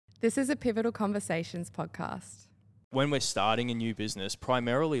This is a Pivotal Conversations podcast. When we're starting a new business,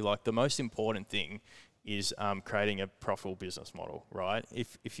 primarily like the most important thing is creating a profitable business model, right?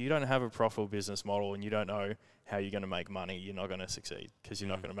 If you don't have a profitable business model and you don't know how you're going to make money, you're not going to succeed because you're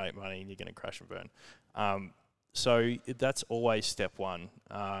not going to make money and you're going to crash and burn. So that's always step one,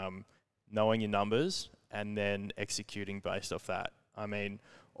 knowing your numbers and then executing based off that. I mean,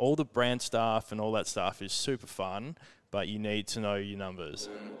 all the brand stuff and all that stuff is super fun, but you need to know your numbers.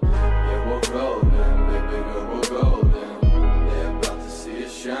 Yeah, we'll golden, baby girl, we'll golden. They're about to see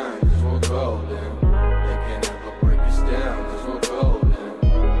us shine, cause we're golden. They can't ever break us down, cause we're golden.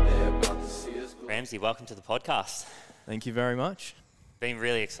 They're about to see us golden. Ramsey, welcome to the podcast. Thank you very much. Been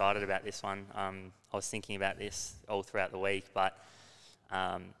really excited about this one. I was thinking about this all throughout the week, but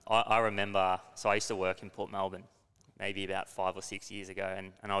I remember, so I used to work in Port Melbourne, maybe about 5 or 6 years ago,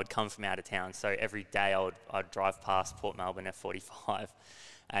 and I would come from out of town. So every day I'd drive past Port Melbourne F45,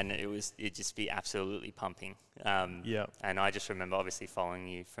 and it'd just be absolutely pumping. Yeah. And I just remember obviously following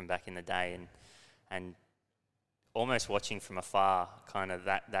you from back in the day and almost watching from afar kind of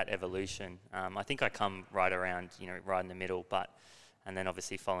that evolution. I think I come right around, right in the middle, and then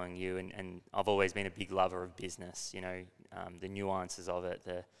obviously following you, and I've always been a big lover of business, the nuances of it,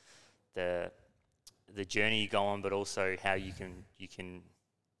 the journey you go on, but also how you can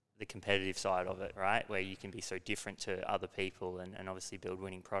the competitive side of it, right? Where you can be so different to other people and obviously build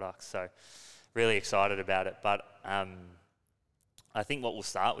winning products. So really excited about it. But I think what we'll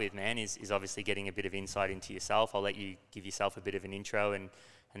start with, man, is obviously getting a bit of insight into yourself. I'll let you give yourself a bit of an intro and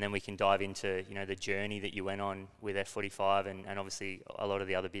then we can dive into, the journey that you went on with F45 and obviously a lot of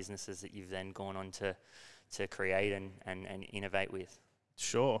the other businesses that you've then gone on to create and innovate with.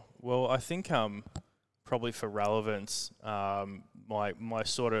 Sure. Well, I think probably for relevance, my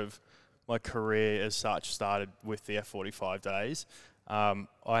career as such started with the F45 days.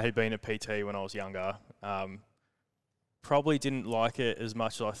 I had been a PT when I was younger. Probably didn't like it as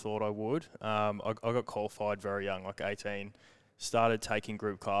much as I thought I would. I got qualified very young, like 18. Started taking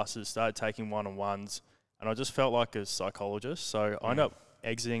group classes, started taking one-on-ones, and I just felt like a psychologist. So I ended up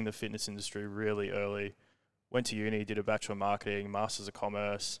exiting the fitness industry really early. Went to uni, did a Bachelor of Marketing, Masters of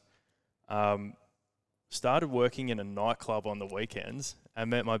Commerce. Started working in a nightclub on the weekends and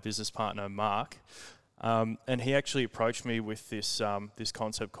met my business partner, Mark. And he actually approached me with this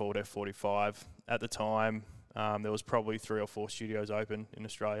concept called F45. At the time, there was probably 3 or 4 studios open in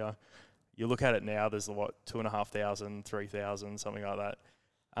Australia. You look at it now, there's 2,500, 3,000, something like that.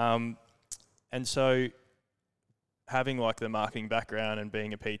 And so having like the marketing background and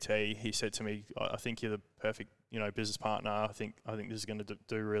being a PT, he said to me, I think you're the perfect, business partner. I think this is going to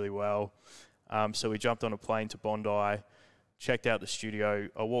do really well. So we jumped on a plane to Bondi, checked out the studio.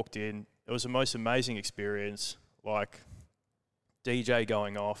 I walked in. It was the most amazing experience, like DJ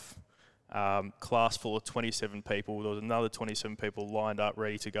going off, class full of 27 people. There was another 27 people lined up,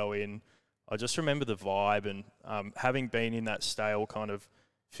 ready to go in. I just remember the vibe and having been in that stale kind of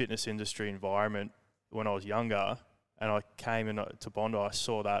fitness industry environment when I was younger, and I came to Bondi, I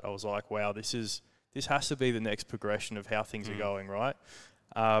saw that. I was like, wow, this has to be the next progression of how things are going, right?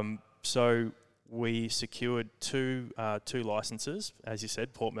 So we secured two licenses, as you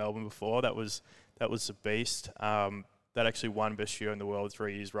said, Port Melbourne before. That was a beast. That actually won best studio in the world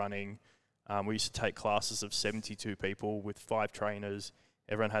 3 years running. We used to take classes of 72 people with 5 trainers.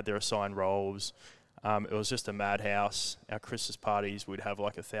 Everyone had their assigned roles. It was just a madhouse. Our Christmas parties, we'd have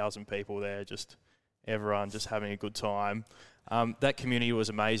like 1,000 people there, just everyone just having a good time. That community was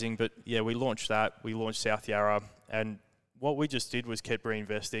amazing, but yeah, we launched that. We launched South Yarra, and what we just did was kept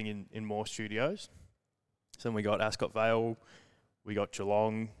reinvesting in more studios. So then we got Ascot Vale, we got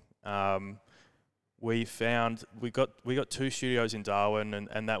Geelong. We got 2 studios in Darwin,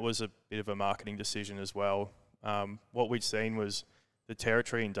 and that was a bit of a marketing decision as well. What we'd seen was the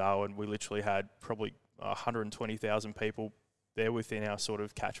territory in Darwin, we literally had probably 120,000 people there within our sort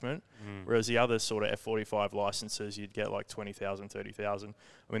of catchment, whereas the other sort of F45 licenses, you'd get like 20,000, 30,000.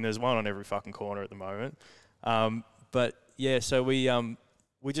 I mean, there's one on every fucking corner at the moment. But yeah, so we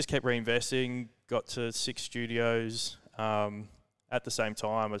just kept reinvesting, got to 6 studios. At the same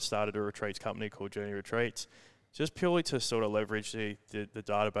time, I started a retreats company called Journey Retreats, just purely to sort of leverage the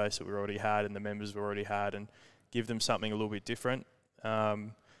database that we already had and the members we already had and give them something a little bit different.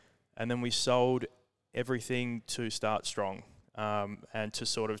 And then we sold everything to Start Strong and to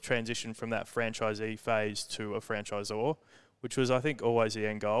sort of transition from that franchisee phase to a franchisor, which was, I think, always the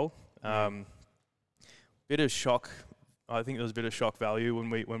end goal. Bit of shock. I think there was a bit of shock value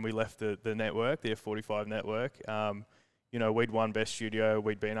when we left the network, the F45 network. We'd won Best Studio.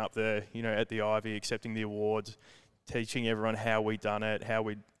 We'd been up there, at the Ivy, accepting the awards, teaching everyone how we'd done it, how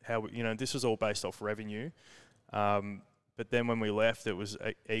we'd this was all based off revenue. But then when we left, it was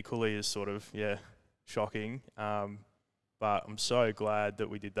equally as sort of, shocking. But I'm so glad that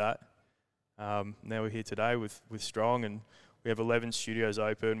we did that. Now we're here today with Strong, and we have 11 studios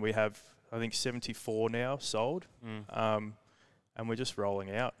open. We have, I think, 74 now sold, and we're just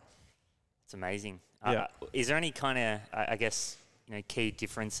rolling out. It's amazing. Yeah. Is there any kind of, I guess, key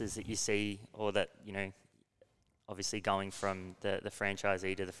differences that you see, or that, obviously going from the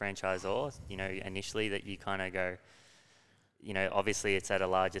franchisee to the franchisor, initially that you kind of go, obviously it's at a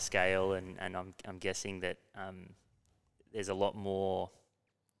larger scale, and I'm guessing that there's a lot more.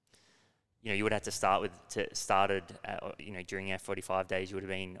 You would have to started during F45 days. You would have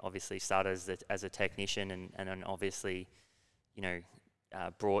been obviously started as a technician, and then obviously,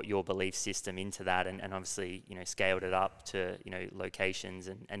 brought your belief system into that, and obviously, scaled it up to, locations,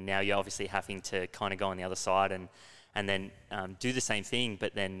 and now you're obviously having to kind of go on the other side and then do the same thing,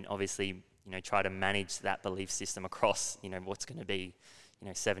 but then obviously, try to manage that belief system across, what's going to be,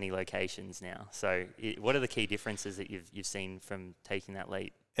 70 locations now. So what are the key differences that you've seen from taking that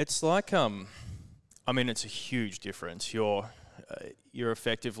leap? It's like, it's a huge difference. You're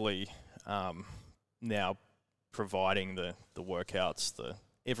effectively now providing the workouts, the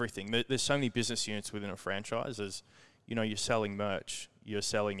everything. There's so many business units within a franchise. There's, you're selling merch, you're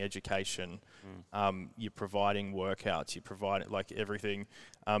selling education, you're providing workouts, you're providing like everything.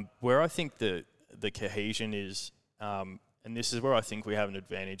 Where I think the cohesion is, and this is where I think we have an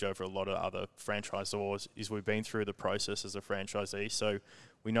advantage over a lot of other franchisors, is we've been through the process as a franchisee. So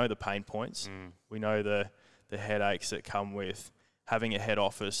we know the pain points. We know the headaches that come with having a head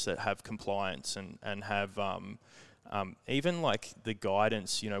office that have compliance and have even like the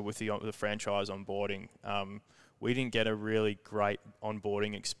guidance, with the franchise onboarding. We didn't get a really great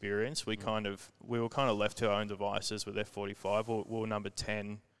onboarding experience. We were kind of left to our own devices with F45. We were number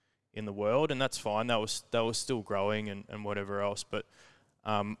 10 in the world, and that's fine. That was still growing and whatever else. But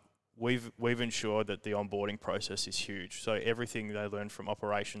we've ensured that the onboarding process is huge. So everything they learn, from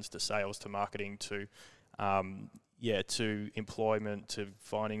operations to sales to marketing to to employment, to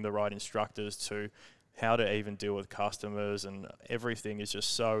finding the right instructors, to how to even deal with customers, and everything is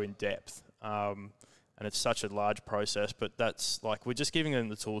just so in depth. And it's such a large process, but that's like, we're just giving them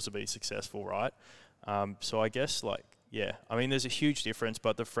the tools to be successful, right? So I guess there's a huge difference,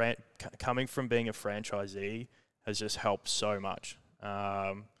 but coming from being a franchisee has just helped so much.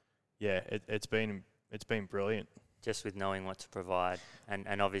 It's been brilliant. Just with knowing what to provide,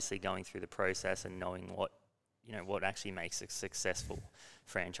 and obviously going through the process and knowing what actually makes a successful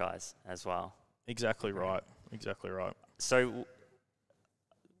franchise as well. Exactly right. So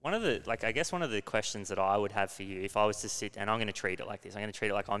one of the questions that I would have for you, if I was to sit, and I'm going to treat it like this, I'm going to treat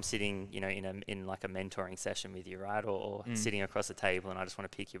it like I'm sitting, in like a mentoring session with you, right? Or sitting across the table, and I just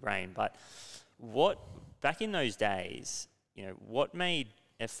want to pick your brain. But back in those days, what made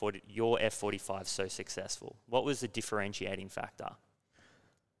your F45 so successful? What was the differentiating factor?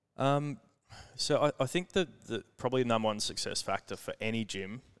 So I think that probably the number one success factor for any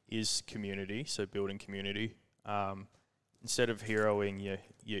gym is community. So building community. Instead of heroing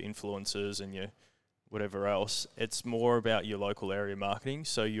your influencers and your whatever else, it's more about your local area marketing.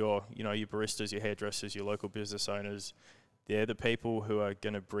 So your baristas, your hairdressers, your local business owners, they're the people who are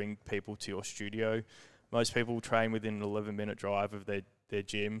going to bring people to your studio. Most people train within an 11-minute drive of their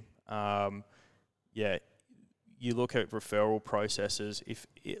gym. You look at referral processes.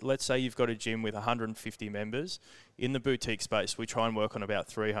 Let's say you've got a gym with 150 members. In the boutique space, we try and work on about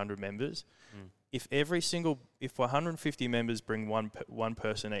 300 members. If 150 members bring one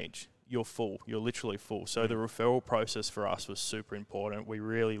person each, you're full. You're literally full. So the referral process for us was super important. We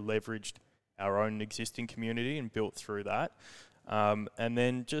really leveraged our own existing community and built through that. And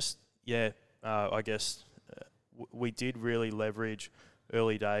then I guess we did really leverage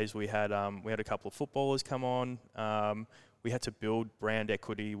early days. We had a couple of footballers come on. We had to build brand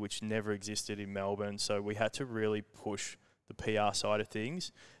equity, which never existed in Melbourne. So we had to really push the PR side of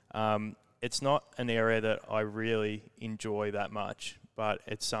things. It's not an area that I really enjoy that much, but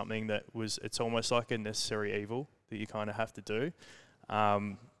it's something it's almost like a necessary evil that you kind of have to do.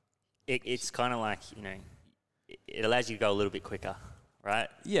 It's kind of like, it allows you to go a little bit quicker, right?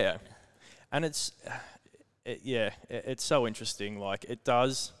 Yeah. And it's so interesting. Like it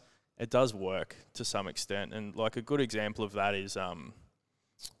does work to some extent. And like a good example of that is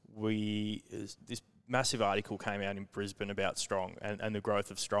this massive article came out in Brisbane about Strong and the growth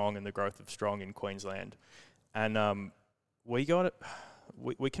of Strong in Queensland. And we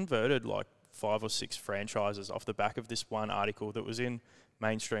converted like 5 or 6 franchises off the back of this one article that was in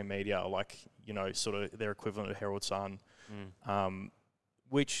mainstream media, like, sort of their equivalent of Herald Sun.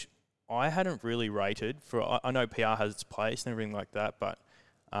 which I hadn't really rated for. I know PR has its place and everything like that, but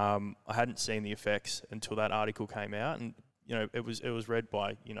I hadn't seen the effects until that article came out, and it was read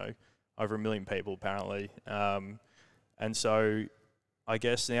by over 1 million people apparently, and so I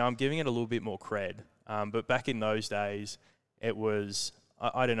guess now I'm giving it a little bit more cred. But back in those days, it was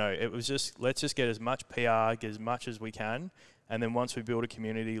I don't know. It was just, let's just get as much PR, get as much as we can, and then once we build a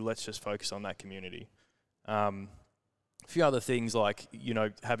community, let's just focus on that community. A few other things like,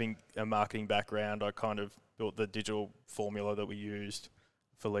 having a marketing background, I kind of built the digital formula that we used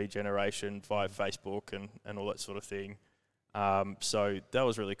for lead generation via Facebook and all that sort of thing. So that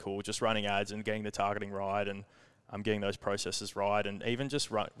was really cool, just running ads and getting the targeting right, and getting those processes right, and even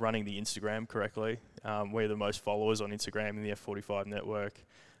just running the Instagram correctly. We're the most followers on Instagram in the F45 network,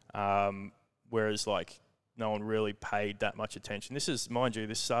 whereas no one really paid that much attention. This is, mind you,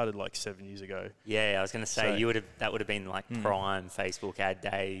 this started 7 years ago. Yeah, I was going to say, that would have been prime Facebook ad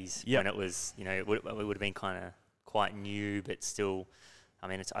days, when it was, it would have been kind of quite new, but still,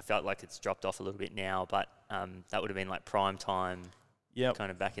 I felt like it's dropped off a little bit now, but that would have been prime time. Yeah,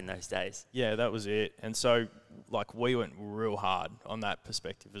 kind of back in those days. Yeah, that was it. And so, we went real hard on that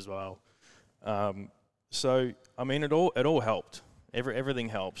perspective as well. So, it all helped. Everything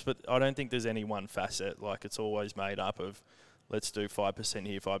helps, but I don't think there's any one facet. It's always made up of, let's do 5%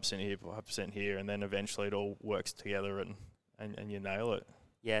 here, 5% here, 5% here, and then eventually it all works together and you nail it.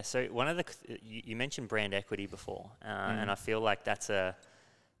 Yeah. So one of you mentioned brand equity before, and I feel like that's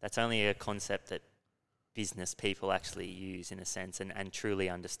only a concept that business people actually use in a sense and truly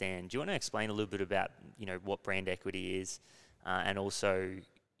understand. Do you want to explain a little bit about what brand equity is, and also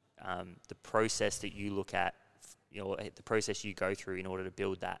the process that you look at, the process you go through in order to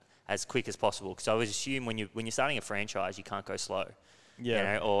build that as quick as possible? Because I always assume when you're starting a franchise, you can't go slow.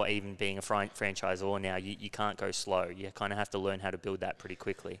 Yeah. Or even being a franchisor now, you can't go slow. You kind of have to learn how to build that pretty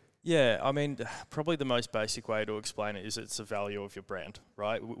quickly. Yeah, probably the most basic way to explain it is it's the value of your brand,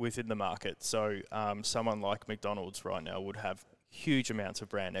 right, within the market. So someone like McDonald's right now would have huge amounts of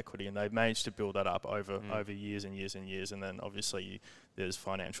brand equity, and they've managed to build that up over years and years and years. And then obviously there's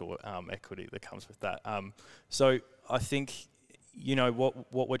financial equity that comes with that. So I think,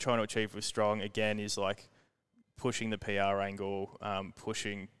 what we're trying to achieve with Strong, again, is pushing the PR angle,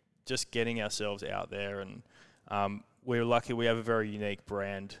 just getting ourselves out there. And we're lucky we have a very unique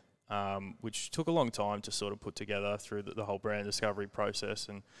brand, which took a long time to sort of put together through the whole brand discovery process.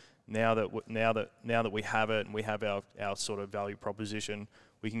 And now that we have it and we have our sort of value proposition,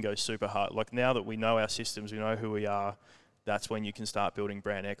 we can go super hard. Now that we know our systems, we know who we are, that's when you can start building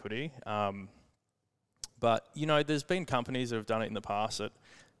brand equity. But there's been companies that have done it in the past that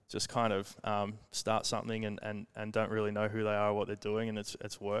just kind of start something and don't really know who they are or what they're doing, and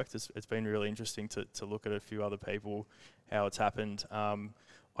it's worked. It's been really interesting to look at a few other people, how it's happened.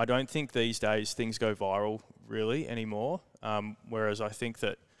 I don't think these days things go viral really anymore, whereas I think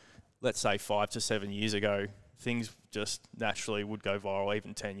that, let's say 5 to 7 years ago, things just naturally would go viral,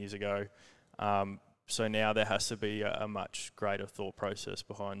 even 10 years ago. So now there has to be a much greater thought process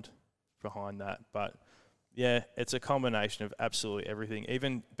behind that. But yeah, it's a combination of absolutely everything.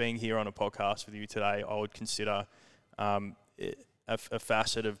 Even being here on a podcast with you today, I would consider a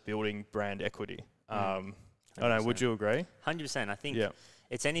facet of building brand equity. I don't know, would you agree? 100%. I think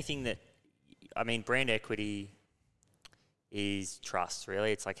it's anything that, brand equity is trust,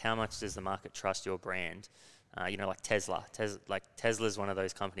 really. It's how much does the market trust your brand? Like Tesla. Tesla's one of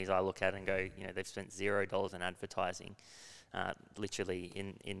those companies I look at and go, they've spent $0 in advertising, literally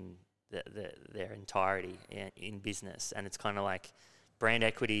in their entirety in business. And it's kind of brand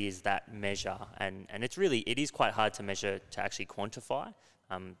equity is that measure, and it is quite hard to measure, to actually quantify,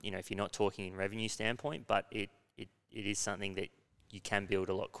 if you're not talking in revenue standpoint, but it is something that you can build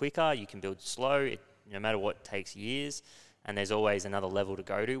a lot quicker, you can build slow, no matter what, takes years, and there's always another level to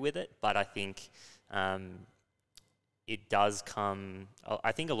go to with it. But I think it does come,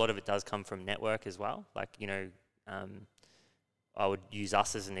 I think a lot of it does come from network as well. I would use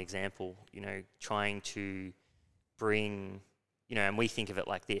us as an example, trying to bring, and we think of it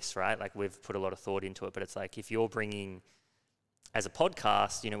like this, right? We've put a lot of thought into it, but it's if you're bringing, as a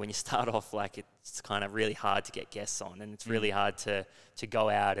podcast, when you start off, it's kind of really hard to get guests on, and it's really hard to go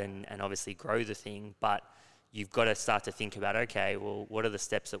out and obviously grow the thing, but you've got to start to think about, okay, well, what are the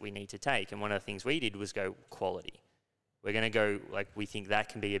steps that we need to take? And one of the things we did was go quality. We're going to go, we think that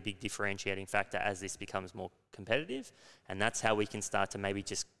can be a big differentiating factor as this becomes more competitive. And that's how we can start to maybe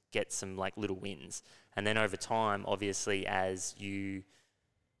just get some little wins. And then over time, obviously, as you,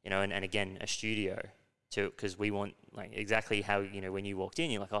 and again, a studio, because we want, like, exactly how, when you walked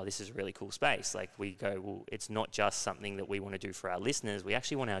in, you're like, oh, this is a really cool space. Like, we go, well, it's not just something that we want to do for our listeners. We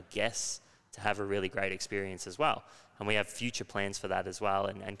actually want our guests to have a really great experience as well. And we have future plans for that as well,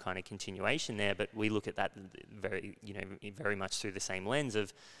 and kind of continuation there. But we look at that very much through the same lens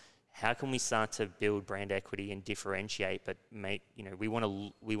of how can we start to build brand equity and differentiate, but make, we want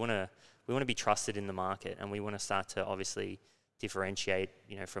to be trusted in the market, and we want to start to obviously differentiate,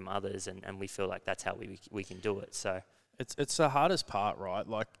 from others, and we feel like that's how we can do it. So it's the hardest part, right?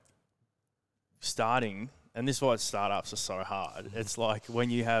 Like starting, and this is why startups are so hard. It's like when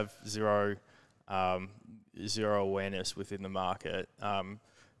you have zero awareness within the market,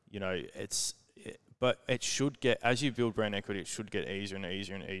 but it should get, as you build brand equity, it should get easier and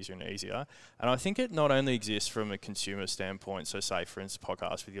easier and easier and easier. And I think it not only exists from a consumer standpoint, so say, for instance,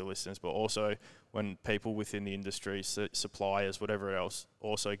 podcasts with your listeners, but also when people within the industry, suppliers, whatever else,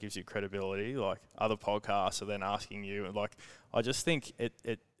 also gives you credibility, like other podcasts are then asking you. And like, I just think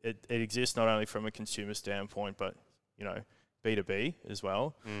it exists not only from a consumer standpoint, but, B2B as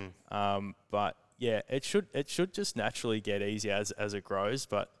well. But yeah, it should just naturally get easier as it grows.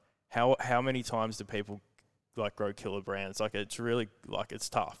 But how many times do people like grow killer brands? Like, it's really, like, it's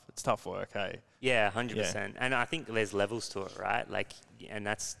tough. It's tough work, hey? Yeah, 100%. And I think there's levels to it, right? Like, and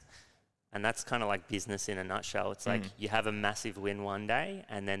that's kind of like business in a nutshell. It's like you have a massive win one day,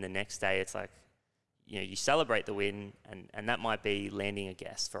 and then the next day it's like, you celebrate the win, and that might be landing a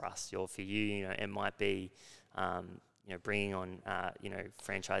guest for us, or for you, it might be, bringing on,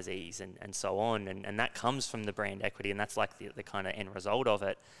 franchisees and so on. And that comes from the brand equity, and that's like the kind of end result of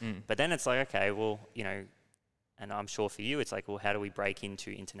it. But then it's like, okay, well, and I'm sure for you, it's like, well, how do we break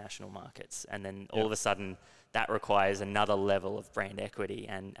into international markets? And then all of a sudden that requires another level of brand equity.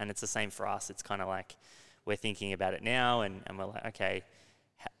 And it's the same for us. It's kind of like we're thinking about it now, and we're like, okay,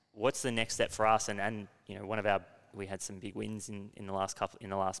 what's the next step for us? And we had some big wins in the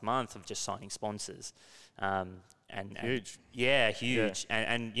last month of just signing sponsors. And huge. Yeah, huge.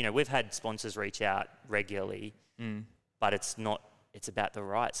 Yeah. And we've had sponsors reach out regularly, but it's about the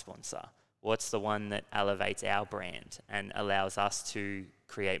right sponsor. What's the one that elevates our brand and allows us to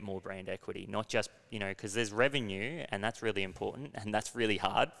create more brand equity? Not just, because there's revenue, and that's really important, and that's really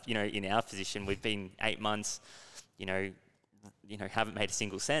hard. In our position, we've been 8 months, haven't made a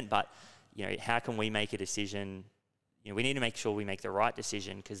single cent, but, how can we make a decision? We need to make sure we make the right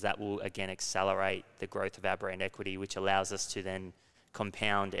decision, because that will, again, accelerate the growth of our brand equity, which allows us to then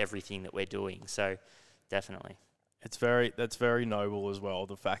compound everything that we're doing. So definitely. That's very noble as well,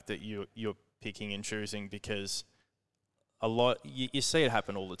 the fact that you're picking and choosing, because a lot, you see it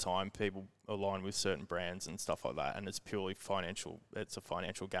happen all the time. People align with certain brands and stuff like that, and it's purely financial. It's a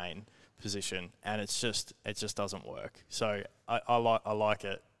financial gain position, and it just doesn't work. So I like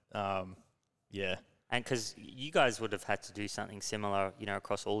it. Yeah. And because you guys would have had to do something similar,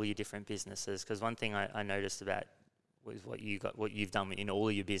 across all your different businesses. Because one thing I noticed about was what you've done in all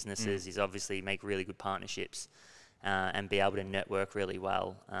of your businesses is obviously make really good partnerships, and be able to network really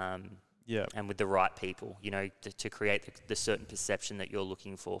well. And with the right people, to create the certain perception that you're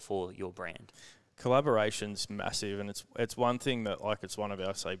looking for your brand. Collaboration's massive, and it's one thing that, like, it's one of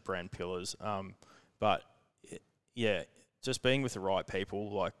our, say, brand pillars. But just being with the right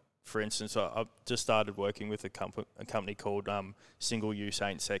people, like, for instance, I've just started working with a company called Single Use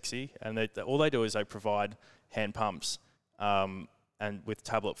Ain't Sexy, and all they do is they provide hand pumps and with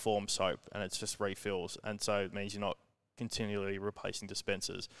tablet form soap, and it's just refills, and so it means you're not continually replacing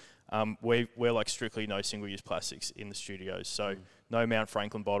dispensers. We're like strictly no single-use plastics in the studios, so no Mount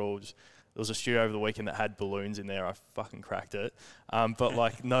Franklin bottles. There was a studio over the weekend that had balloons in there. I fucking cracked it. But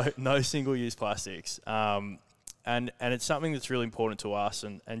like no single-use plastics. And it's something that's really important to us,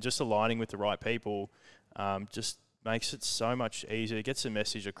 and just aligning with the right people just makes it so much easier. It gets the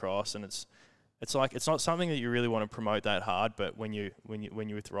message across, and it's like, it's not something that you really want to promote that hard, but when you're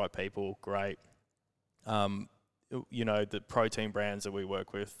with the right people, great. The protein brands that we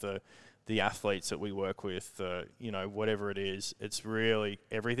work with, the athletes that we work with, whatever it is, it's really,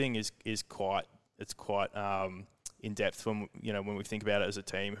 everything is quite in depth when we think about it as a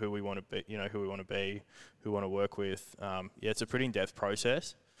team, who we want to be, who we want to work with. It's a pretty in-depth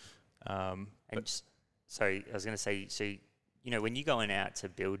process. So I was going to say, when you're going out to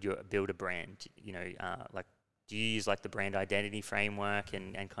build a brand, like, do you use like the brand identity framework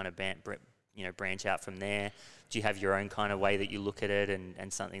and kind of branch out from there? Do you have your own kind of way that you look at it,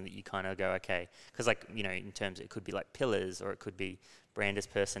 and something that you kind of go, okay, because like, in terms, it could be like pillars, or it could be brand as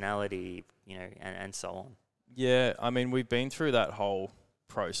personality, and so on. Yeah, I mean, we've been through that whole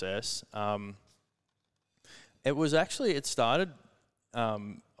process. It started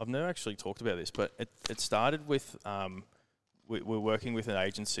I've never actually talked about this, but it started with we're working with an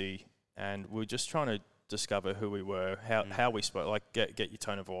agency, and we're just trying to discover who we were, how we spoke, like get your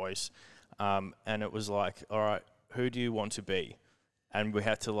tone of voice, and it was like, all right, who do you want to be? And we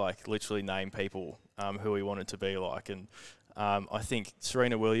had to like literally name people who we wanted to be like, and I think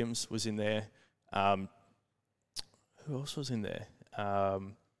Serena Williams was in there. Who else was in there?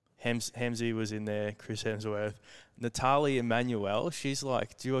 Ramsey was in there, Chris Hemsworth. Natalie Emmanuel, she's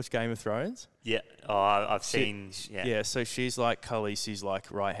like, do you watch Game of Thrones? Yeah. Oh, I've seen. Yeah. Yeah, so she's like Khaleesi's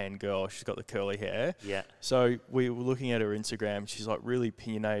like right-hand girl. She's got the curly hair. Yeah. So we were looking at her Instagram. She's like really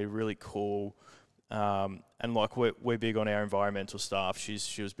opinionated, really cool. And like we're big on our environmental stuff. She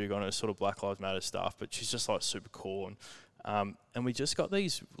was big on her sort of Black Lives Matter stuff, but she's just like super cool. And we just got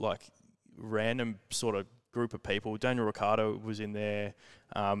these like random sort of group of people. Daniel Ricciardo was in there,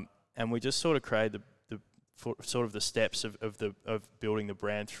 and we just sort of created sort of the steps of building the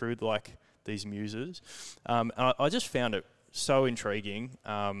brand through like these muses. And I just found it so intriguing,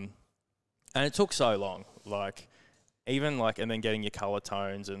 and it took so long. Like even like, and then getting your color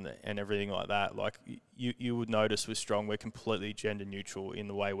tones and everything like that. Like you would notice with Strong, we're completely gender neutral in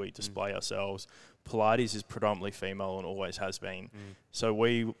the way we display ourselves. Pilates is predominantly female and always has been. So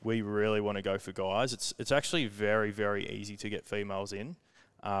we really want to go for guys. It's actually very, very easy to get females in.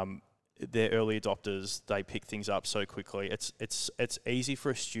 They're early adopters. They pick things up so quickly. It's easy for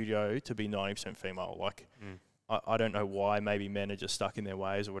a studio to be 90% female. Like I don't know why. Maybe men are just stuck in their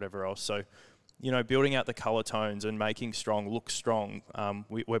ways or whatever else. So, you know, building out the color tones and making Strong look strong.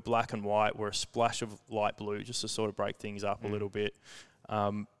 We're black and white. We're a splash of light blue just to sort of break things up a little bit.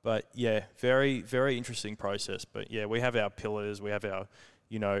 But yeah, very, very interesting process. But yeah, we have our pillars. We have our,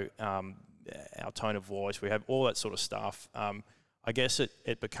 you know, our tone of voice. We have all that sort of stuff. I guess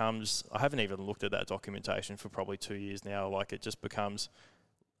it becomes, I haven't even looked at that documentation for probably 2 years now. Like it just becomes,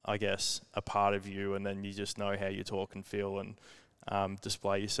 I guess, a part of you, and then you just know how you talk and feel and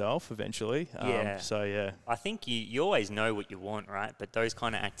display yourself eventually. So yeah. I think you always know what you want, right? But those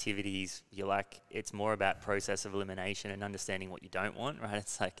kind of activities, you're like, it's more about process of elimination and understanding what you don't want, right?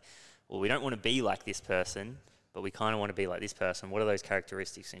 It's like, well, we don't want to be like this person, but we kind of want to be like this person. What are those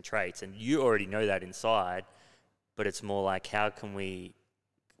characteristics and traits? And you already know that inside, but it's more like, how can we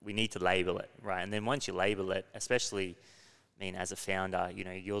need to label it, right? And then once you label it, especially, I mean, as a founder, you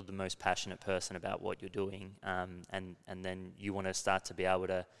know, you're the most passionate person about what you're doing, and then you want to start to be able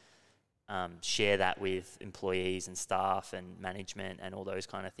to share that with employees and staff and management and all those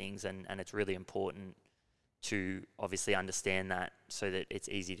kind of things, and it's really important to obviously understand that so that it's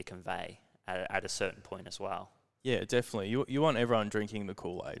easy to convey at a certain point as well. Yeah, definitely. You want everyone drinking the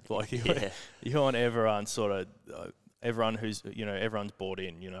Kool-Aid. Like you want everyone sort of everyone who's, you know, everyone's bought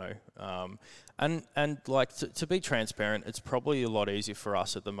in, you know. And like to be transparent, it's probably a lot easier for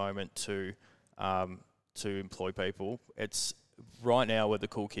us at the moment to employ people. It's right now we're the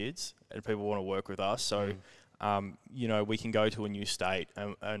cool kids and people want to work with us. So, you know, we can go to a new state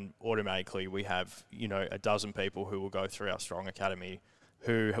and automatically we have, you know, a dozen people who will go through our Strong Academy,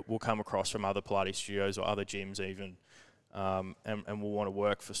 who will come across from other Pilates studios or other gyms even, and will want to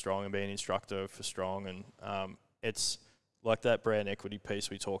work for Strong and be an instructor for Strong. And it's like that brand equity piece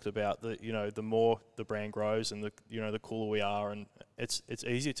we talked about. That, you know, the more the brand grows and the cooler we are, and it's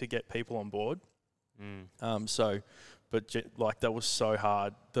easier to get people on board. Like that was so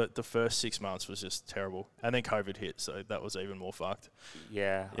hard. The first 6 months was just terrible, and then COVID hit, so that was even more fucked.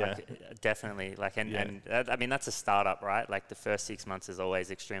 Yeah. Like, definitely. Like, and I mean, that's a startup, right? Like the first 6 months is always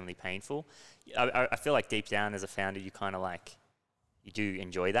extremely painful. I feel like deep down as a founder, you kind of like, you do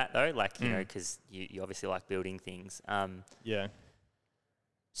enjoy that though, like, you know, because you obviously like building things.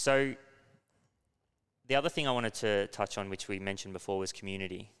 So the other thing I wanted to touch on, which we mentioned before, was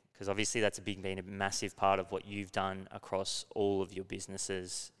community. Because obviously that's been a massive part of what you've done across all of your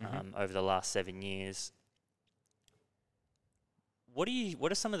businesses over the last 7 years. What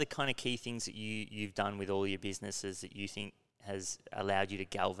are some of the kind of key things that you've done with all your businesses that you think has allowed you to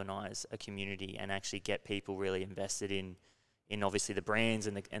galvanize a community and actually get people really invested in obviously the brands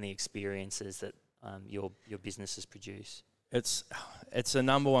and the experiences that your businesses produce? It's a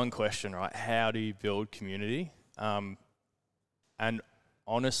number one question, right? How do you build community? And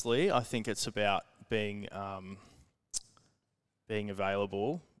honestly, I think it's about being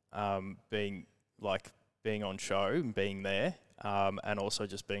available, being on show, and being there, and also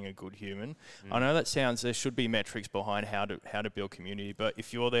just being a good human. I know there should be metrics behind how to build community, but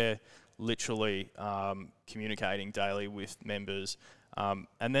if you're there literally communicating daily with members,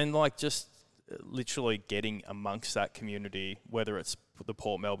 and then like just literally getting amongst that community, whether it's the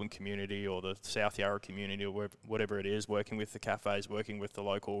Port Melbourne community or the South Yarra community or whatever it is, working with the cafes, working with the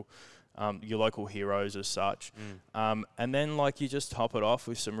local, your local heroes as such. And then like you just top it off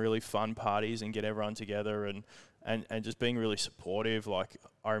with some really fun parties and get everyone together and just being really supportive. Like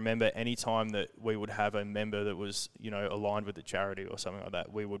I remember any time that we would have a member that was, aligned with the charity or something like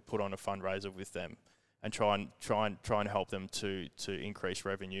that, we would put on a fundraiser with them and try and help them to increase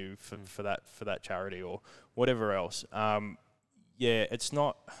revenue for that charity or whatever else. It's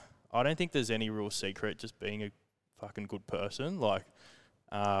not. I don't think there's any real secret. Just being a fucking good person, like,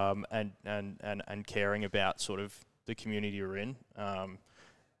 and caring about sort of the community you're in.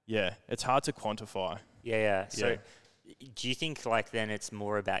 It's hard to quantify. Yeah. So, do you think like then it's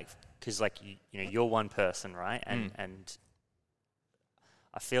more about because like you're one person, right? And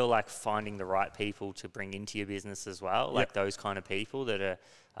I feel like finding the right people to bring into your business as well, like those kind of people that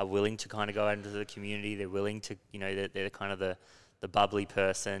are willing to kind of go out into the community. They're willing to, they're kind of the bubbly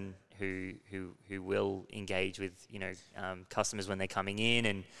person who will engage with, customers when they're coming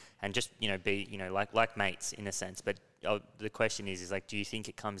in and just, be, like mates in a sense. But the question is like, do you think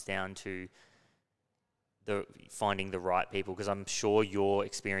it comes down to finding the right people? Because I'm sure you're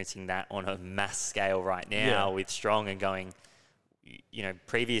experiencing that on a mass scale right now with Strong and going,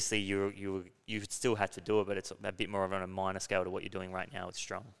 previously you still had to do it, but it's a bit more of on a minor scale to what you're doing right now with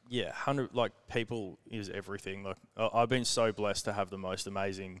Strong. Yeah, 100. Like people is everything. Like I've been so blessed to have the most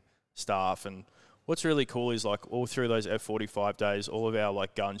amazing staff, and what's really cool is like all through those F45 days, all of our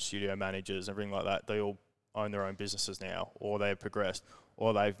like gun studio managers and everything like that, they all own their own businesses now, or they've progressed,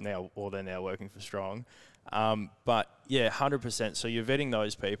 or they're now working for Strong. But 100%. So you're vetting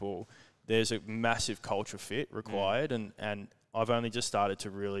those people. There's a massive culture fit required, and I've only just started to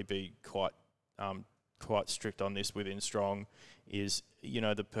really be quite strict on this within Strong. Is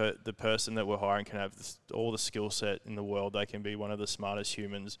the person that we're hiring can have all the skill set in the world. They can be one of the smartest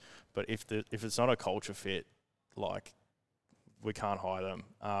humans, but if it's not a culture fit, like we can't hire them.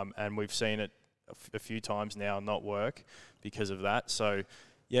 And we've seen it a few times now not work because of that. So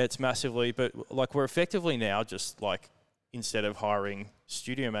it's massively. But like we're effectively now just like, instead of hiring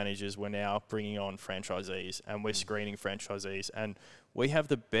studio managers, we're now bringing on franchisees and we're screening franchisees. And we have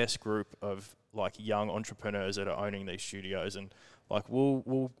the best group of like young entrepreneurs that are owning these studios. And like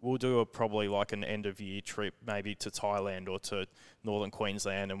we'll do probably like an end of year trip maybe to Thailand or to Northern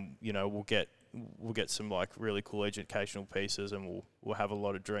Queensland, and we'll get some like really cool educational pieces, and we'll have a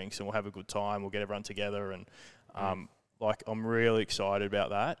lot of drinks and we'll have a good time. We'll get everyone together, and like I'm really excited about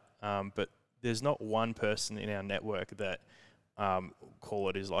that. But there's not one person in our network that call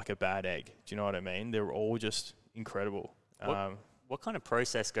it is like a bad egg. Do you know what I mean? They're all just incredible. What kind of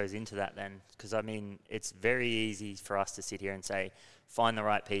process goes into that then? Because I mean, it's very easy for us to sit here and say, find the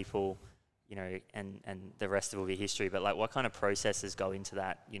right people, and the rest of it will be history. But like, what kind of processes go into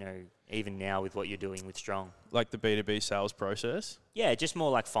that? Even now with what you're doing with Strong, like the B2B sales process. Yeah, just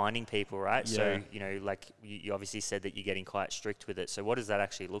more like finding people, right? Yeah. So like you obviously said that you're getting quite strict with it. So what does that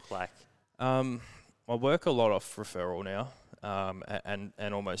actually look like? I work a lot off referral now,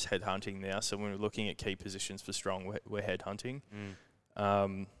 and almost headhunting now. So when we're looking at key positions for Strong, we're headhunting.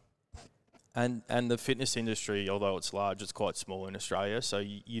 And the fitness industry, although it's large, it's quite small in Australia. So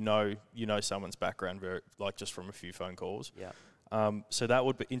you know someone's background like just from a few phone calls. Yeah. So that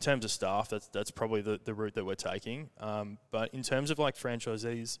would be, in terms of staff, that's probably the route that we're taking. But in terms of like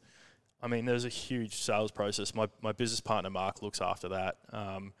franchisees, I mean, there's a huge sales process. My business partner Mark looks after that.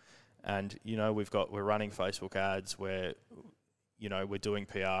 And we're running Facebook ads where we're doing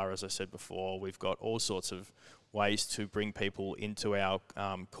PR, as I said before. We've got all sorts of ways to bring people into our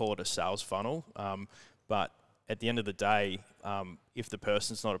call it a sales funnel. But at the end of the day, if the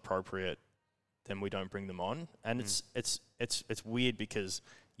person's not appropriate, then we don't bring them on. And it's weird because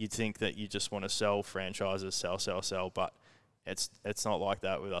you'd think that you just want to sell franchises, sell, but it's not like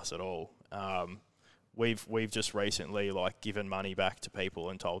that with us at all. We've just recently like given money back to people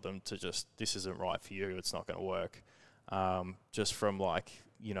and told them to this isn't right for you. It's not going to work. Just from like,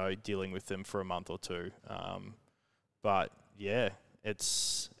 dealing with them for a month or two. But yeah,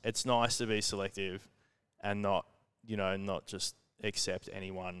 it's nice to be selective and not just accept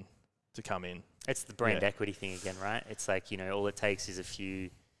anyone to come in. It's the brand equity thing again, right? It's like, all it takes is a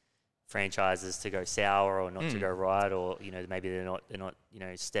few franchises to go sour or not to go right, or maybe they're not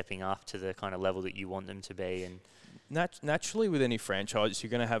stepping up to the kind of level that you want them to be. And naturally with any franchise, you're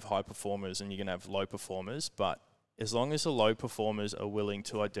going to have high performers and you're going to have low performers, but as long as the low performers are willing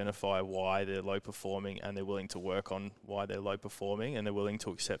to identify why they're low performing and they're willing to work on why they're low performing and they're willing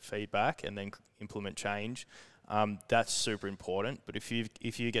to accept feedback and then implement change, that's super important. But if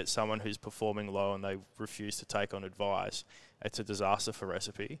you get someone who's performing low and they refuse to take on advice, it's a disaster for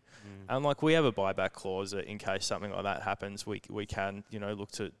Recipe. And like, we have a buyback clause that in case something like that happens, we can, you know,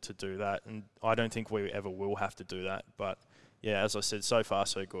 look to do that. And I don't think we ever will have to do that. But yeah, as I said, so far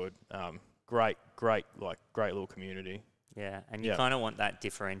so good. Great little community. Yeah, and you kind of want that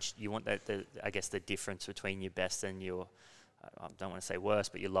you want that, I guess, the difference between your best and your, I don't want to say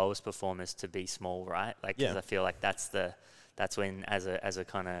worst, but your lowest performers to be small, right? Like, because I feel like that's when, as a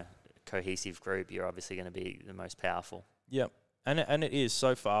kind of cohesive group, you're obviously going to be the most powerful. Yep, and it is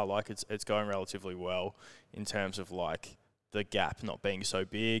so far, like, it's going relatively well in terms of like the gap not being so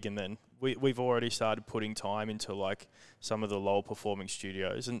big, and then we've already started putting time into like some of the low performing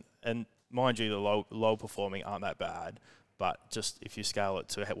studios, and mind you, the low performing aren't that bad. But just if you scale it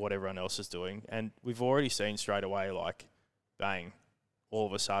to what everyone else is doing, and we've already seen straight away, like, bang, all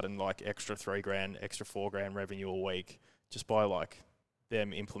of a sudden, like, extra $3,000, extra $4,000 revenue a week just by like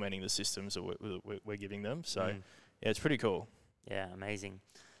them implementing the systems that we're giving them. So yeah, it's pretty cool. Yeah, amazing.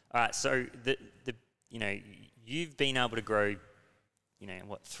 All right, so the you know, you've been able to grow, you know,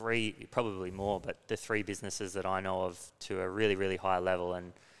 what, 3, probably more, but the 3 businesses that I know of to a really, really high level.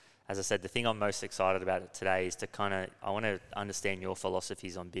 And as I said, the thing I'm most excited about it today is to I want to understand your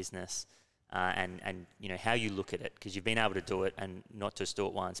philosophies on business and you know, how you look at it, because you've been able to do it, and not just do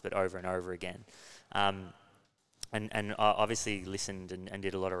it once, but over and over again. And I obviously listened and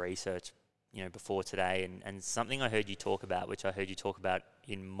did a lot of research, you know, before today, and something I heard you talk about, which I heard you talk about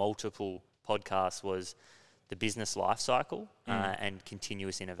in multiple podcasts, was the business life cycle and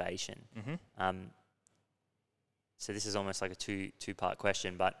continuous innovation. So this is almost like a two-part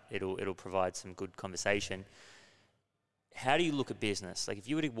question, but it'll provide some good conversation. How do you look at business? Like, if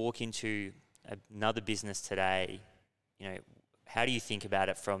you were to walk into another business today, you know, how do you think about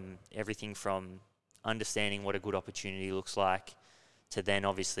it, from everything from understanding what a good opportunity looks like to then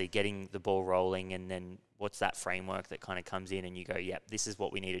obviously getting the ball rolling, and then what's that framework that kind of comes in and you go, yep, this is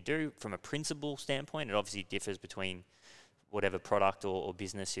what we need to do from a principle standpoint? It obviously differs between whatever product or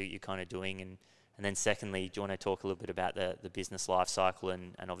business you're kind of doing. And then secondly, do you want to talk a little bit about the business life cycle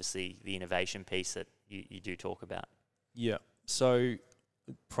and obviously the innovation piece that you do talk about? Yeah. So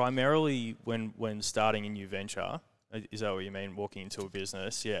primarily when starting a new venture, is that what you mean, walking into a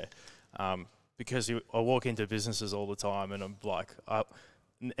business? Yeah. Because I walk into businesses all the time, and I'm like,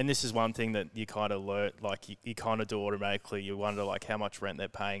 and this is one thing that you kind of learn, like you kind of do automatically. You wonder like how much rent they're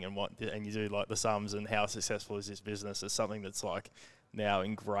paying and you do like the sums and how successful is this business. It's something that's like now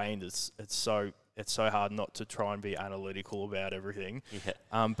ingrained. It's so hard not to try and be analytical about everything.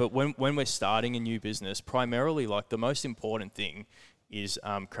 Yeah. But when we're starting a new business, primarily like the most important thing is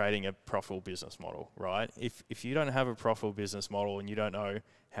creating a profitable business model, right? If you don't have a profitable business model and you don't know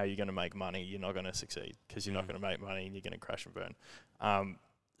how you're going to make money, you're not going to succeed, because you're not going to make money and you're going to crash and burn.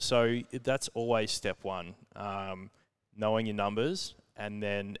 So that's always step one, knowing your numbers and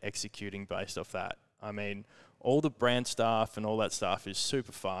then executing based off that. I mean, all the brand stuff and all that stuff is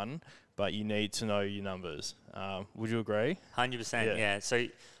super fun, but you need to know your numbers. Would you agree? 100%, yeah. So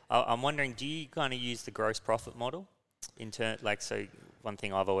I'm wondering, do you kind of use the gross profit model? So one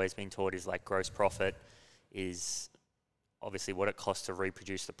thing I've always been taught is like gross profit is obviously what it costs to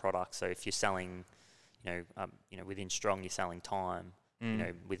reproduce the product. So if you're selling, within Strong, you're selling time. You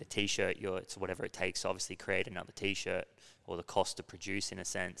know, with a T-shirt, it's whatever it takes to obviously create another T-shirt, or the cost to produce, in a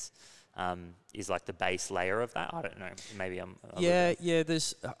sense, is like the base layer of that. I don't know. Maybe I'm.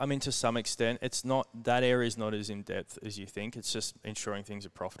 There's. I mean, to some extent, it's not, that area is not as in depth as you think. It's just ensuring things are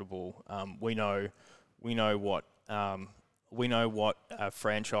profitable. We know what a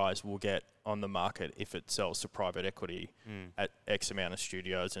franchise will get on the market if it sells to private equity at X amount of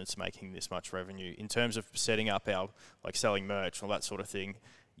studios and it's making this much revenue. In terms of setting up our, like, selling merch, all that sort of thing,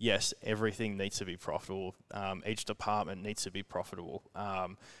 yes, everything needs to be profitable. Each department needs to be profitable.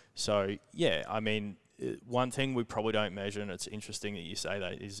 So, yeah, I mean, one thing we probably don't measure, and it's interesting that you say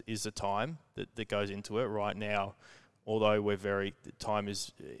that, is the time that goes into it. Right now, although time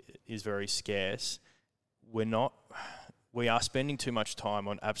is very scarce, we are spending too much time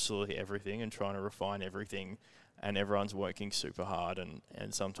on absolutely everything and trying to refine everything, and everyone's working super hard, and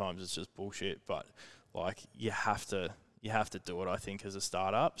sometimes it's just bullshit, but like you have to do it, I think, as a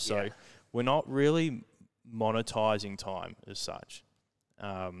startup. So we're not really monetizing time as such.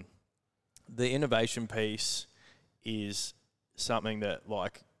 The innovation piece is something that,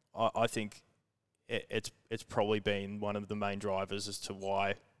 like, I think it's probably been one of the main drivers as to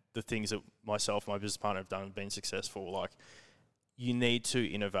why the things that myself and my business partner have done have been successful. Like, you need to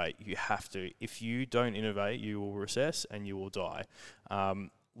innovate. You have to. If you don't innovate, you will recess and you will die.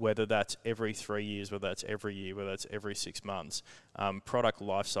 whether that's every 3 years, whether that's every year, whether that's every 6 months, product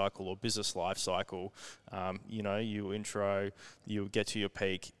life cycle or business life cycle, you intro, you get to your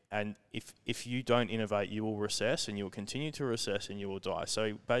peak, and if you don't innovate, you will recess, and you will continue to recess, and you will die.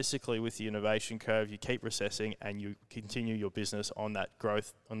 So basically, with the innovation curve, you keep recessing, and you continue your business on that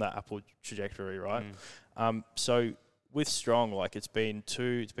growth, on that upward trajectory, right? So with Strong, like it's been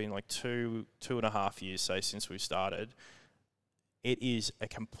like two and a half years, say, since we started. It is a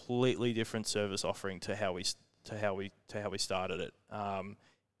completely different service offering to how we started it.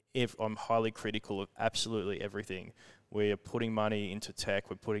 If I'm highly critical of absolutely everything, we are putting money into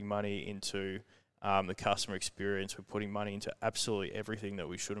tech. We're putting money into the customer experience. We're putting money into absolutely everything that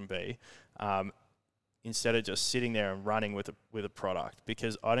we shouldn't be. Instead of just sitting there and running with a product,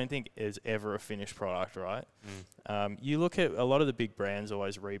 because I don't think there's ever a finished product, right? You look at a lot of the big brands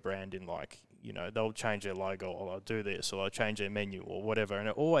always rebrand in they'll change their logo, or they'll do this, or they'll change their menu or whatever, and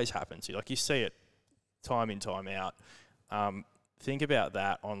it always happens. Like you see it time in, time out. Think about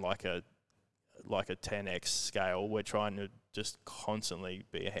that on like a 10x scale. We're trying to just constantly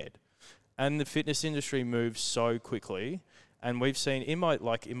be ahead, and the fitness industry moves so quickly. And we've seen in my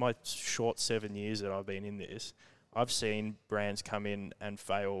short 7 years that I've been in this, I've seen brands come in and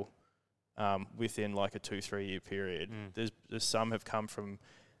fail within like a 2-3 year period. There's some have come from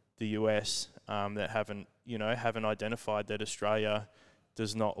the US that haven't identified that Australia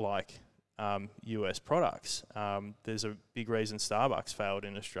does not like US products. There's a big reason Starbucks failed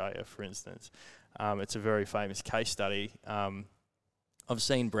in Australia, for instance. It's a very famous case study. I've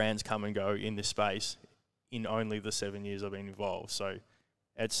seen brands come and go in this space in only the 7 years I've been involved. So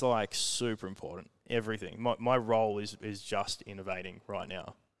it's like super important. Everything. My role is just innovating right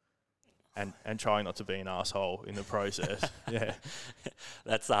now. And trying not to be an asshole in the process. Yeah,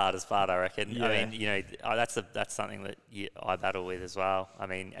 that's the hardest part, I reckon. Yeah. I mean, that's something that I battle with as well. I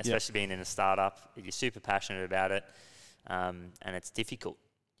mean, especially being in a startup, you're super passionate about it, and it's difficult.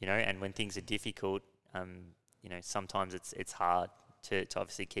 And when things are difficult, sometimes it's hard to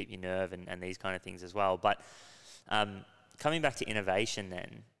obviously keep your nerve and these kind of things as well. But coming back to innovation,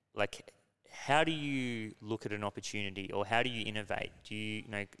 then, like, how do you look at an opportunity, or how do you innovate? Do you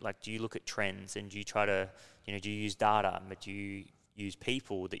look at trends, and do you try to, do you use data, but do you use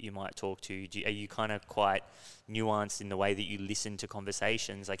people that you might talk to? Are you kind of quite nuanced in the way that you listen to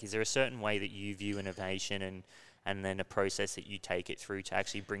conversations? Like, is there a certain way that you view innovation and then a process that you take it through to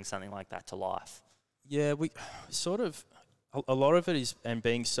actually bring something like that to life? Yeah, we sort of, a lot of it is, and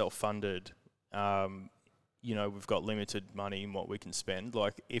being self-funded, we've got limited money in what we can spend.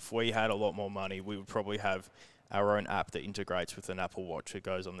 Like, if we had a lot more money, we would probably have our own app that integrates with an Apple Watch that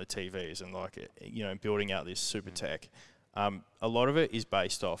goes on the TVs, and building out this super tech. A lot of it is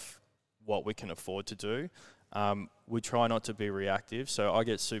based off what we can afford to do. We try not to be reactive. So I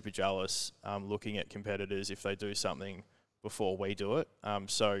get super jealous looking at competitors if they do something before we do it.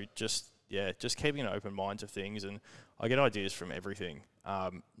 So just keeping an open mind to things, and I get ideas from everything.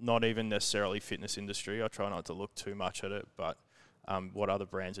 Not even necessarily fitness industry. I try not to look too much at it, but what other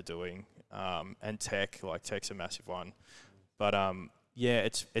brands are doing, and tech's a massive one. But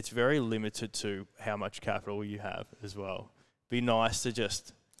it's very limited to how much capital you have as well. Be nice to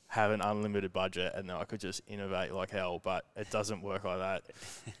just have an unlimited budget and then I could just innovate like hell, but it doesn't work like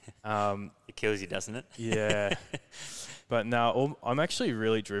that. It kills you, doesn't it? Yeah. But no, I'm actually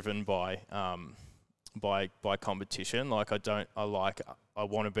really driven by competition. Like I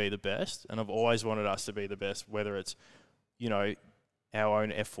want to be the best, and I've always wanted us to be the best, whether it's, our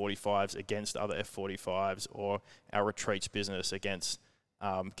own F45s against other F45s, or our retreats business against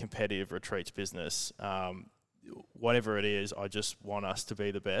competitive retreats business. Whatever it is, I just want us to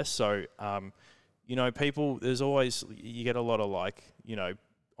be the best. So, people, there's always, you get a lot of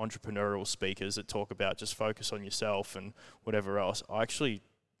entrepreneurial speakers that talk about just focus on yourself and whatever else. I actually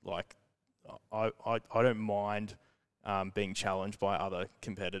I don't mind being challenged by other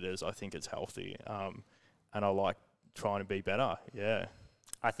competitors. I think it's healthy, and I like trying to be better. Yeah,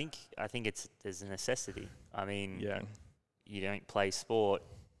 I think there's a necessity. I mean, yeah, you don't play sport.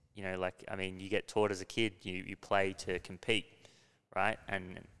 You get taught as a kid, you play to compete, right?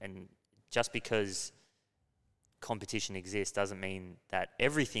 And just because competition exists doesn't mean that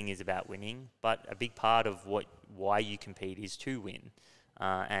everything is about winning, but a big part of why you compete is to win.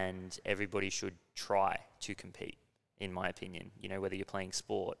 And everybody should try to compete, in my opinion. Whether you're playing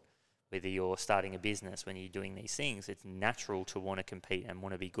sport, whether you're starting a business, when you're doing these things, it's natural to want to compete and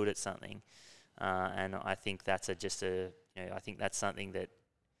want to be good at something. And I think that's I think that's something that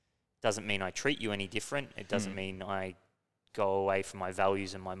doesn't mean I treat you any different. It doesn't mean I go away from my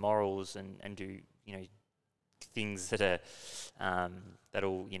values and my morals and do, things that are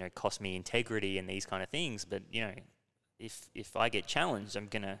that'll cost me integrity and these kind of things. But if I get challenged, I'm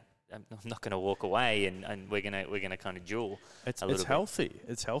not gonna walk away, and we're gonna kind of duel. It's healthy.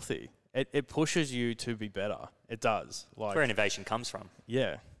 It's healthy. It pushes you to be better. It does. Like, that's where innovation comes from.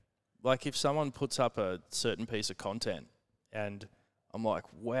 Yeah. Like if someone puts up a certain piece of content and I'm like,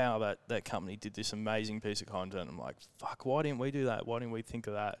 wow, that company did this amazing piece of content. I'm like, fuck, why didn't we do that? Why didn't we think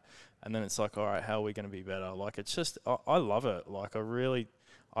of that? And then it's like, all right, how are we going to be better? Like, it's just, I love it. Like,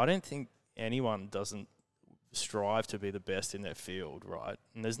 I don't think anyone doesn't strive to be the best in their field, right?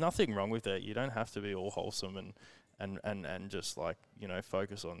 And there's nothing wrong with that. You don't have to be all wholesome and just like,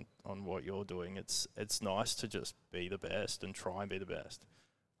 focus on what you're doing. It's nice to just be the best and try and be the best,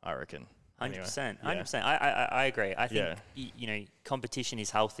 I reckon. 100%. 100%. I agree. I think, competition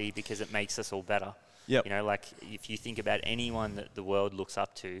is healthy because it makes us all better. Yep. Like if you think about anyone that the world looks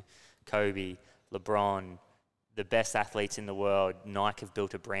up to, Kobe, LeBron, the best athletes in the world, Nike have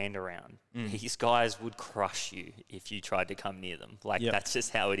built a brand around. These guys would crush you if you tried to come near them. Like, that's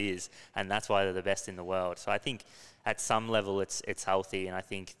just how it is. And that's why they're the best in the world. So I think at some level it's healthy. And I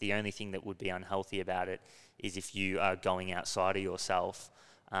think the only thing that would be unhealthy about it is if you are going outside of yourself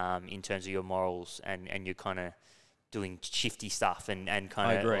in terms of your morals and you're kind of doing shifty stuff and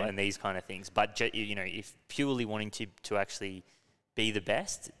kind of and these kind of things. But, if purely wanting to actually be the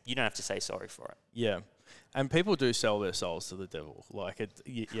best, you don't have to say sorry for it. Yeah. And people do sell their souls to the devil, like it.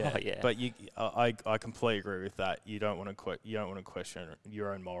 Yeah. Oh, yeah. But I completely agree with that. You don't want to question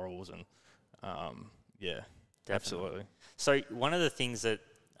your own morals, and Definitely. Absolutely. So one of the things that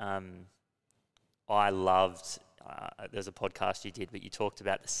I loved, there's a podcast you did, but you talked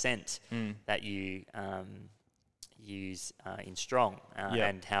about the scent that you use in Strong,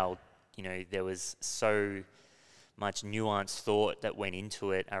 and how there was so much nuanced thought that went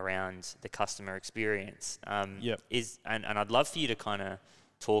into it around the customer experience. And I'd love for you to kind of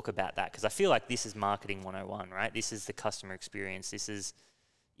talk about that, because I feel like this is marketing 101, right? This is the customer experience. This is,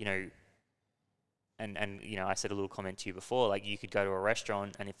 and I said a little comment to you before, like you could go to a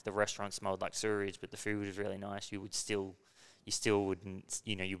restaurant, and if the restaurant smelled like sewage but the food was really nice, it still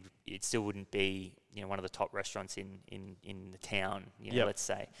wouldn't be one of the top restaurants in the town, let's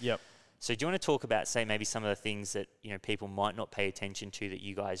say. Yep. So do you want to talk about, say, maybe some of the things that people might not pay attention to that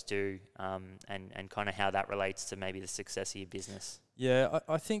you guys do, and kind of how that relates to maybe the success of your business? Yeah,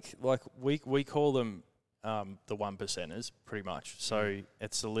 I think like we call them the 1%ers pretty much. So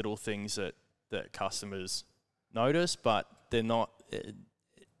it's the little things that customers notice, but they're not.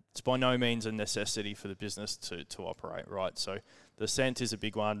 It's by no means a necessity for the business to operate, right? So the scent is a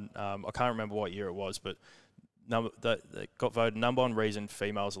big one. I can't remember what year it was, but that got voted number one reason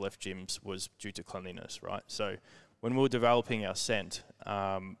females left gyms was due to cleanliness, right? So when we were developing our scent,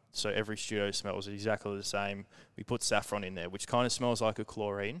 so every studio smells exactly the same. We put saffron in there, which kind of smells like a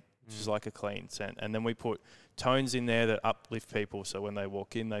chlorine, which is like a clean scent. And then we put tones in there that uplift people, so when they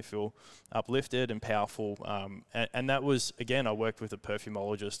walk in, they feel uplifted and powerful. And that was, again, I worked with a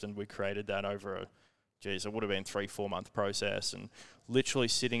perfumologist, and we created that over it would have been 3-4 month process, and literally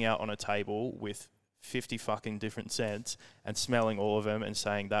sitting out on a table with 50 fucking different scents and smelling all of them and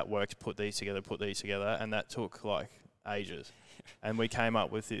saying that works, put these together, and that took like ages. And we came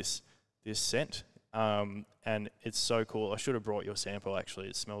up with this scent, and it's so cool. I should have brought your sample, actually.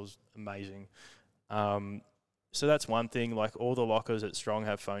 It smells amazing. So that's one thing. Like, all the lockers at Strong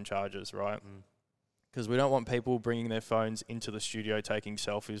have phone chargers, right? Because we don't want people bringing their phones into the studio taking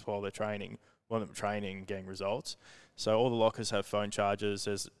selfies while they're training, getting results. So all the lockers have phone chargers.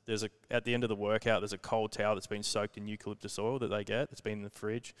 There's at the end of the workout, there's a cold towel that's been soaked in eucalyptus oil that they get. It's been in the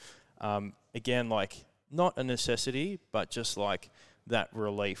fridge. Again, like, not a necessity, but just like that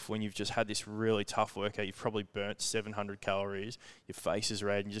relief when you've just had this really tough workout. You've probably burnt 700 calories. Your face is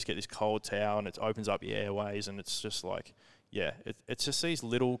red, and you just get this cold towel, and it opens up your airways, and it's just like, it's just these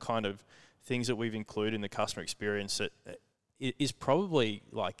little kind of things that we've included in the customer experience that is probably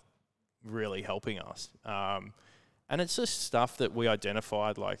like really helping us. And it's just stuff that we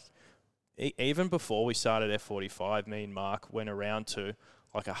identified, like, even before we started F45, me and Mark went around to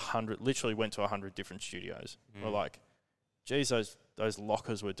like 100, literally went to 100 different studios. We're like, geez, those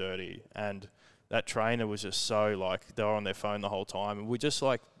lockers were dirty. And that trainer was just so like, they were on their phone the whole time. And we just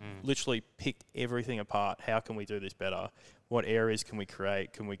like literally picked everything apart. How can we do this better? What areas can we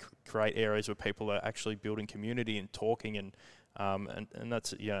create? Can we create areas where people are actually building community and talking, and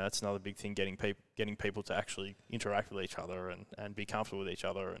that's that's another big thing, getting people to actually interact with each other and be comfortable with each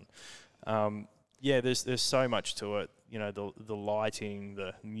other. And there's so much to it. The lighting,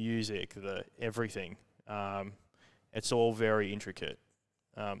 the music, the everything. It's all very intricate.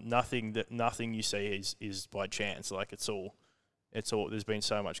 Nothing you see is by chance. Like it's all. There's been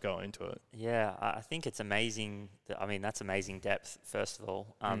so much going into it. Yeah, I think it's amazing. That's amazing depth, first of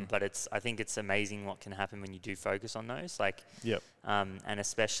all. But I think it's amazing what can happen when you do focus on those. Like, yep. And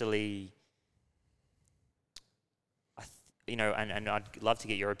especially, and I'd love to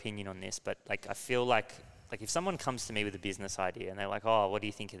get your opinion on this. But like, I feel like if someone comes to me with a business idea and they're like, "Oh, what do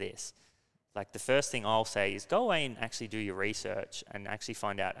you think of this?" Like the first thing I'll say is go away and actually do your research and actually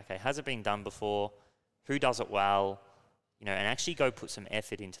find out, okay, has it been done before? Who does it well? And actually go put some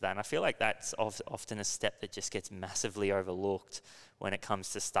effort into that. And I feel like that's often a step that just gets massively overlooked when it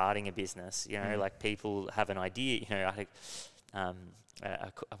comes to starting a business. Like people have an idea. I think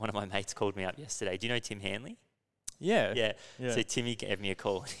one of my mates called me up yesterday. Do you know Tim Hanley? Yeah. So Timmy gave me a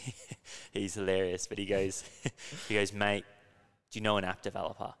call. He's hilarious, but he goes, mate, do you know an app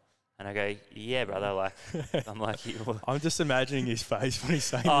developer? And I go, yeah, brother. Like, I'm like, I'm just imagining his face when he's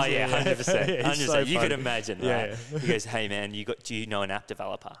saying. Oh this. yeah, 100%. 100%. So you could imagine, right? Yeah. He goes, hey man, do you know an app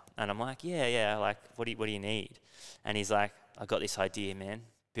developer? And I'm like, yeah. Like, what do you need? And he's like, I got this idea, man, $1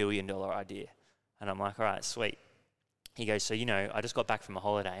 billion idea. And I'm like, all right, sweet. He goes, so I just got back from a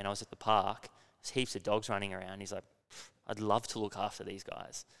holiday and I was at the park. There's heaps of dogs running around. He's like, I'd love to look after these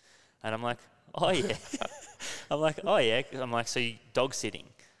guys. And I'm like, oh yeah. I'm like, so you dog sitting?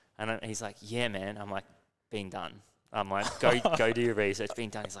 And he's like, yeah, man. I'm like, been done. I'm like, go do your research. Been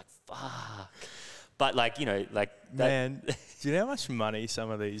done. He's like, fuck. But like, man, do you know how much money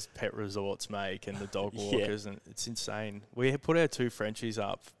some of these pet resorts make and the dog walkers? And it's insane. We put our 2 Frenchies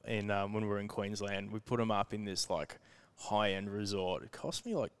up in when we were in Queensland. We put them up in this like high-end resort. It cost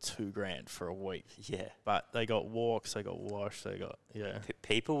me like $2,000 for a week. Yeah. But they got walks, they got washed, they got,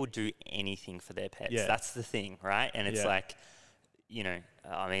 People will do anything for their pets. Yeah. That's the thing, right? And it's like,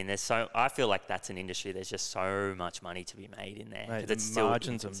 I feel like that's an industry. There's just so much money to be made in there. Mate, the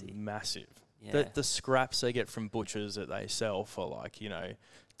margins are massive. Yeah. The scraps they get from butchers that they sell for like,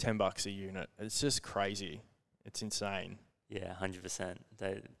 $10 a unit. It's just crazy. It's insane. Yeah, 100%.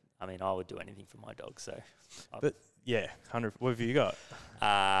 I would do anything for my dog. So, but yeah, 100. What have you got?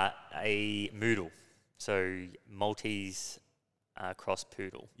 A Moodle. So Maltese cross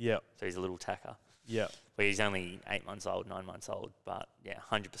poodle. Yeah. So he's a little tacker. Yeah. But he's only 8 months old, 9 months old. But yeah,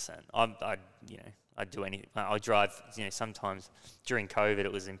 100%. I'd do anything. I drive. Sometimes during COVID,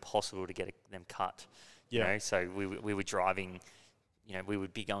 it was impossible to get them cut. Yeah. So we were driving. We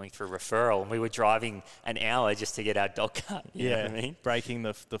would be going through referral, and we were driving an hour just to get our dog cut. You know what I mean? Breaking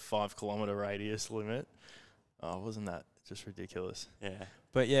the 5 kilometre radius limit. Oh, wasn't that just ridiculous? Yeah.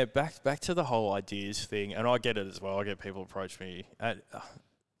 But yeah, back to the whole ideas thing, and I get it as well. I get people approach me.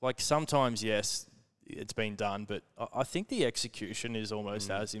 Sometimes, yes, it's been done, but I think the execution is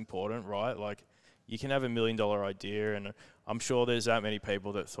almost as important, right? Like, you can have $1 million idea, and I'm sure there's that many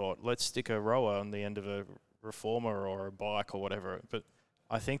people that thought, let's stick a rower on the end of a reformer or a bike or whatever. But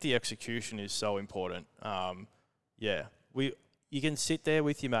I think the execution is so important. You can sit there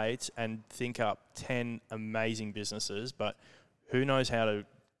with your mates and think up 10 amazing businesses, but who knows how to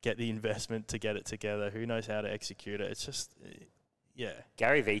get the investment to get it together? Who knows how to execute it? It's just,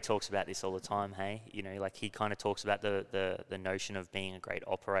 Gary Vee talks about this all the time, hey? He kind of talks about the notion of being a great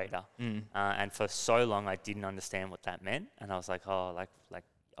operator. And for so long, I didn't understand what that meant. And I was like, all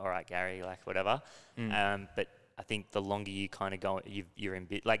right, Gary, whatever. But I think the longer you kind of go, you're in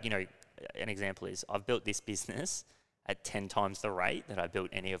bit, an example is I've built this business at 10 times the rate that I built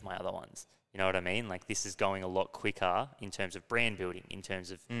any of my other ones. You know what I mean? This is going a lot quicker in terms of brand building, in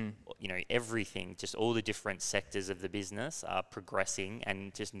terms of, everything, just all the different sectors of the business are progressing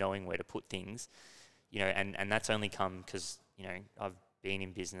and just knowing where to put things, and that's only come because, I've been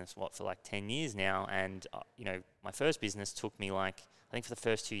in business, for like 10 years now. And, my first business took me I think for the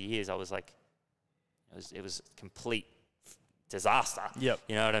first 2 years, I was it was complete disaster. Yep.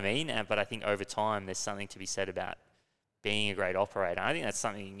 You know what I mean? But I think over time, there's something to be said about being a great operator. I think that's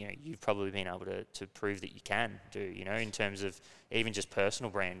something, you've probably been able to prove that you can do, in terms of even just personal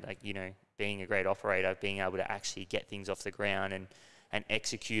brand, being a great operator, being able to actually get things off the ground and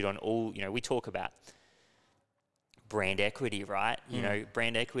execute on all, we talk about brand equity, right?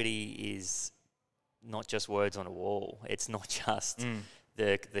 Brand equity is not just words on a wall. It's not just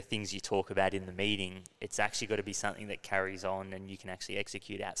the things you talk about in the meeting. It's actually got to be something that carries on and you can actually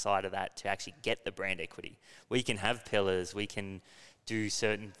execute outside of that to actually get the brand equity. We can have pillars, we can do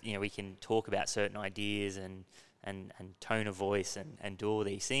certain, we can talk about certain ideas and tone of voice and do all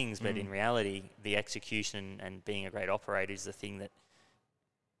these things, but in reality, the execution and being a great operator is the thing that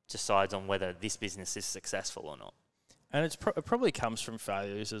decides on whether this business is successful or not. And it probably comes from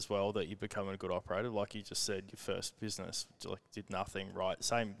failures as well that you become a good operator. Like you just said, your first business did nothing right.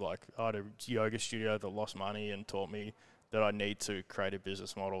 Same, like I had a yoga studio that lost money and taught me that I need to create a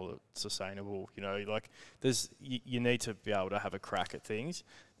business model that's sustainable. Like you need to be able to have a crack at things.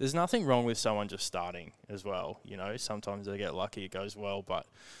 There's nothing wrong with someone just starting as well. Sometimes they get lucky, it goes well, but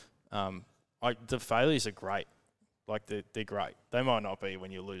the failures are great. Like they're great. They might not be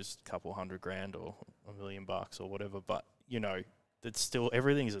when you lose a couple $100,000 or $1 million or whatever, but it's still,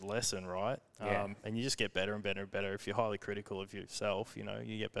 everything's a lesson, right? Yeah. And you just get better and better and better. If you're highly critical of yourself,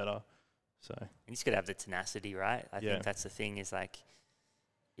 you get better. So you just got to have the tenacity, right? I think that's the thing, is like,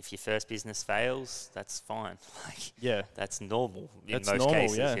 if your first business fails, that's fine. Like, that's normal in most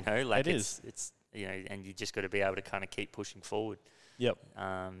cases, Like it is. It's and you just got to be able to kind of keep pushing forward. Yep.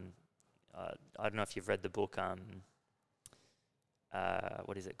 I don't know if you've read the book,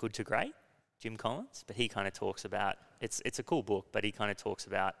 what is it, Good to Great, Jim Collins, but he kind of talks about, it's a cool book, but he kind of talks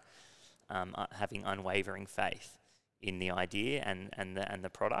about having unwavering faith in the idea and the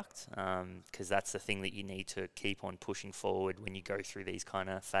product, because that's the thing that you need to keep on pushing forward when you go through these kind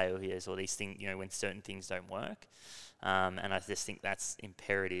of failures or these things, when certain things don't work. And I just think that's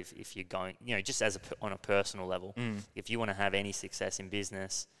imperative if you're going, just on a personal level. If you want to have any success in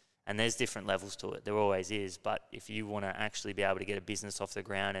business, and there's different levels to it, there always is, but if you want to actually be able to get a business off the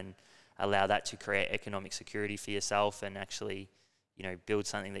ground and allow that to create economic security for yourself and actually build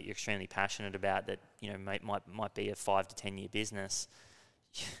something that you're extremely passionate about that, might be a 5 to 10 year business,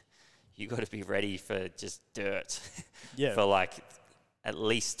 you got to be ready for just dirt for like at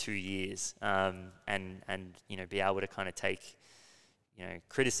least 2 years, and be able to kind of take,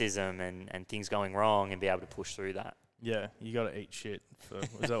 criticism and things going wrong and be able to push through that. Yeah, you got to eat shit.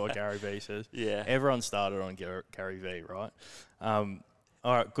 Is that what Gary Vee says? Yeah. Everyone started on Gary Vee, right?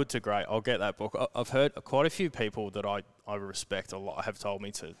 All right, Good to Great. I'll get that book. I've heard quite a few people that I respect a lot have told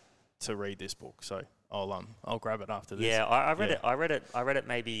me to read this book, so I'll grab it after this. Yeah, I read it. I read it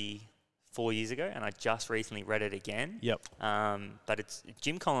maybe 4 years ago, and I just recently read it again. Yep. But it's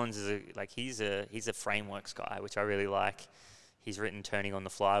Jim Collins he's a frameworks guy, which I really like. He's written Turning on the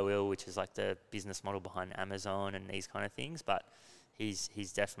Flywheel, which is like the business model behind Amazon and these kind of things. But he's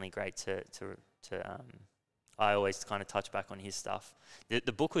definitely great to I always kind of touch back on his stuff.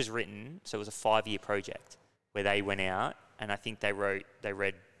 The book was written, so it was a 5-year project where they went out, and I think they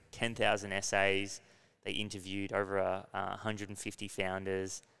read 10,000 essays. They interviewed over 150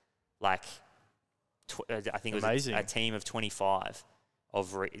 founders. I think it was a team of 25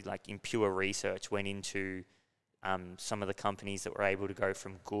 in pure research went into some of the companies that were able to go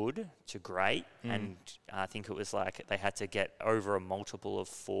from good to great. And I think it was like they had to get over a multiple of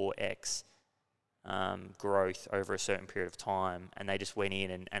 4x growth over a certain period of time, and they just went in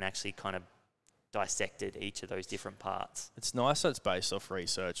and actually kind of dissected each of those different parts. It's nice that it's based off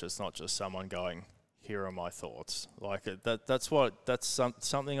research. It's not just someone going, here are my thoughts. Like that's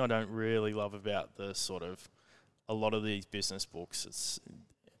something I don't really love about the sort of a lot of these business books. It's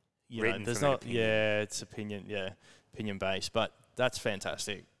there's not it's opinion based, but that's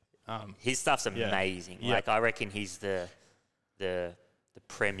fantastic. His stuff's amazing. Yeah. Like I reckon he's the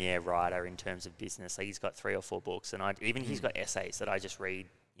premier writer in terms of business. Like he's got 3 or 4 books, and he's got essays that I just read.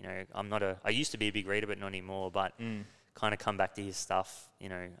 I used to be a big reader, but not anymore. But kind of come back to his stuff,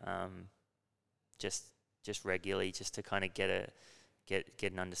 just regularly, just to kind of get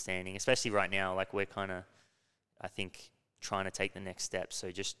an understanding. Especially right now, like we're kind of, I think, trying to take the next step.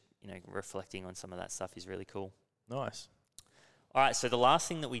 So just reflecting on some of that stuff is really cool. Nice. All right, so the last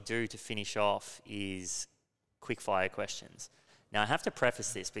thing that we do to finish off is quick fire questions. Now I have to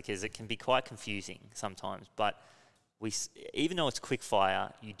preface this because it can be quite confusing sometimes, but even though it's quick fire,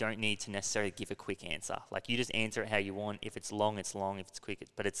 you don't need to necessarily give a quick answer. Like you just answer it how you want. If it's long, it's long. If it's quick,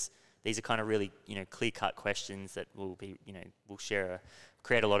 these are kind of really clear-cut questions that will be will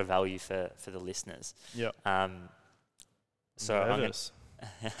create a lot of value for the listeners. Yeah. So nervous.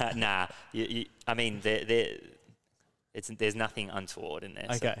 Nah, I mean there's nothing untoward in there.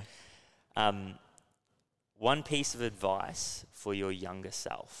 Okay. So, one piece of advice for your younger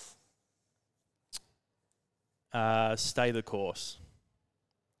self. Stay the course.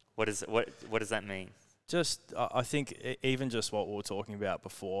 What does that mean? Just, I think even just what we were talking about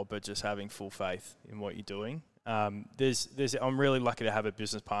before, but just having full faith in what you're doing. I'm really lucky to have a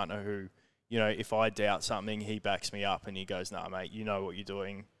business partner who, if I doubt something, he backs me up and he goes, "Nah, mate, you know what you're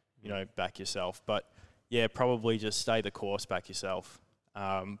doing. Back yourself." But yeah, probably just stay the course, back yourself,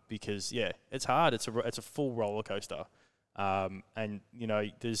 because it's hard. It's a full roller coaster, and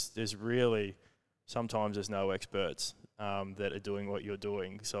there's really sometimes there's no experts that are doing what you're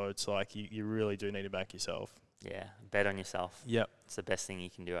doing. So it's like you really do need to back yourself. Yeah, bet on yourself. Yep. It's the best thing you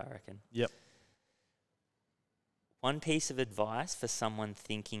can do, I reckon. Yep. One piece of advice for someone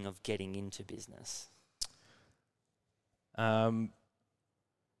thinking of getting into business. Do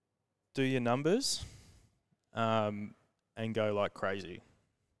your numbers and go like crazy.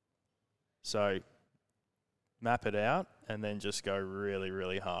 So map it out and then just go really,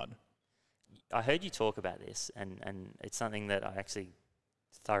 really hard. I heard you talk about this, and it's something that I actually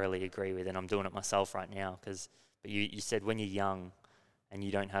thoroughly agree with, and I'm doing it myself right now. But you said when you're young and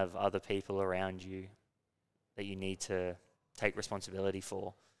you don't have other people around you that you need to take responsibility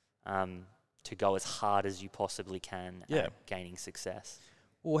for, to go as hard as you possibly can at gaining success.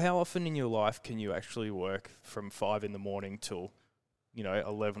 Well, how often in your life can you actually work from 5 a.m. till,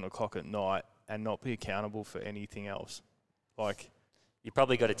 11 o'clock at night and not be accountable for anything else? Like, you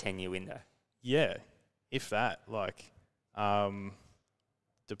probably got a 10-year window. Yeah, if that. Like,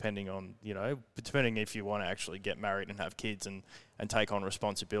 depending if you want to actually get married and have kids and take on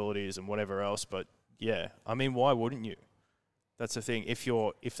responsibilities and whatever else. But yeah, I mean, why wouldn't you? That's the thing. If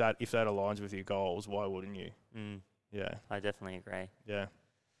that aligns with your goals, why wouldn't you? Yeah, I definitely agree. Yeah.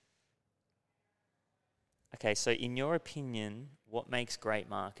 Okay, so in your opinion, what makes great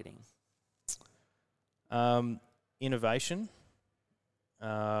marketing? Innovation,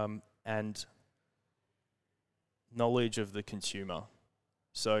 and knowledge of the consumer.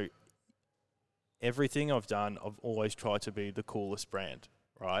 So everything I've done, I've always tried to be the coolest brand,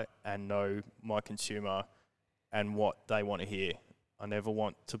 right? And know my consumer and what they want to hear. I never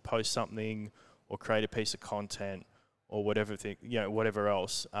want to post something or create a piece of content or whatever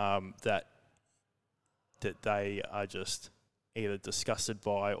else that they are just either disgusted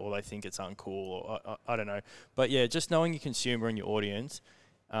by or they think it's uncool or I don't know. But yeah, just knowing your consumer and your audience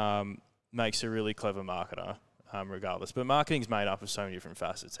makes a really clever marketer, regardless. But marketing's made up of so many different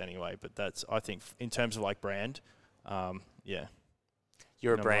facets anyway. But that's, I think, in terms of like brand, yeah.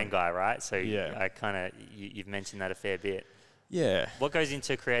 You're a brand guy, right? So yeah. You've mentioned that a fair bit. Yeah. What goes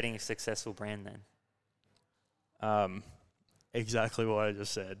into creating a successful brand then? Exactly what I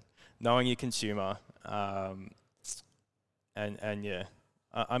just said. Knowing your consumer, and yeah.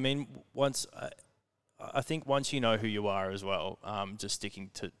 I mean, I think once you know who you are as well, just sticking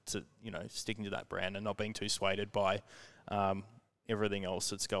to that brand and not being too swayed by everything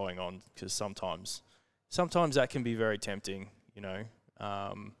else that's going on, because sometimes that can be very tempting.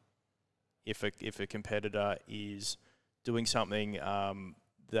 If a competitor is doing something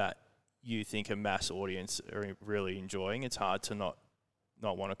that you think a mass audience are really enjoying, it's hard to not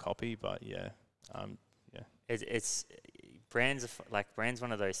want to copy. But yeah, it's brands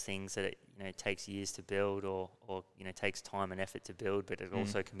one of those things that it takes years to build or takes time and effort to build, but it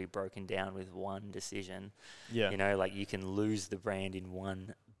also can be broken down with one decision. Yeah, like you can lose the brand in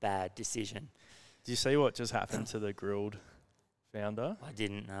one bad decision. Do you see what just happened to the grilled founder? I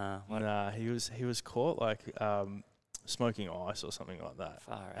didn't. Nah, he was caught like smoking ice or something like that.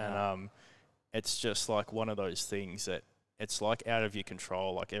 Far out. And it's just like one of those things that it's like out of your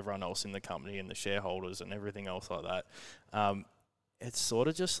control, like everyone else in the company and the shareholders and everything else like that. It's sort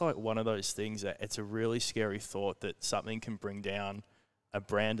of just like one of those things that it's a really scary thought that something can bring down a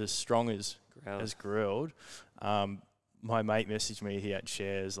brand as strong as Grilled. My mate messaged me, he had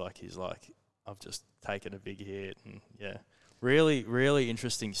shares, he's like, I've just taken a big hit, and yeah. Really, really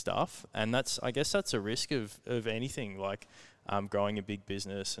interesting stuff. And I guess that's a risk of anything, like growing a big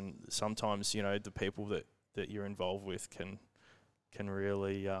business, and sometimes, the people that you're involved with can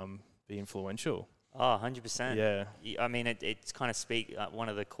really be influential. Oh, 100%. Yeah. I mean, it's kind of one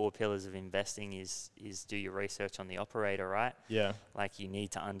of the core pillars of investing is do your research on the operator, right? Yeah. Like you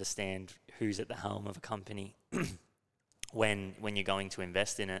need to understand who's at the helm of a company when you're going to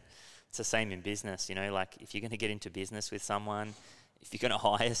invest in it. It's the same in business, like if you're going to get into business with someone, if you're going to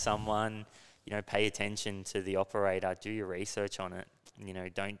hire someone, pay attention to the operator, do your research on it.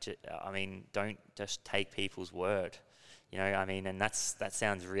 Don't just take people's word. And that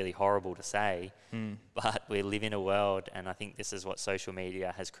sounds really horrible to say, but we live in a world, and I think this is what social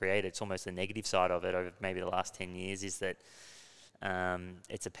media has created. It's almost the negative side of it over maybe the last 10 years is that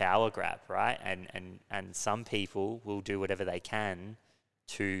it's a power grab, right? And some people will do whatever they can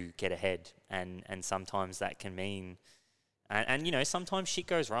to get ahead, and sometimes that can mean, and sometimes shit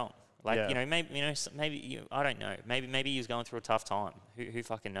goes wrong. Maybe I don't know. Maybe he was going through a tough time. Who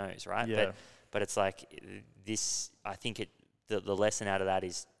fucking knows, right? Yeah. But it's like this. I think the lesson out of that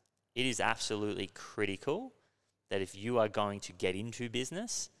is it is absolutely critical that if you are going to get into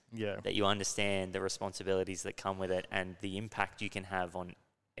business, that you understand the responsibilities that come with it and the impact you can have on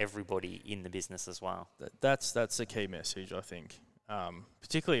everybody in the business as well. That's the key message, I think.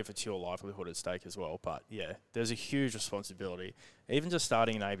 particularly if it's your livelihood at stake as well. But yeah, there's a huge responsibility. Even just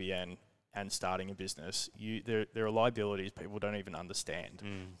starting an ABN and starting a business, there are liabilities people don't even understand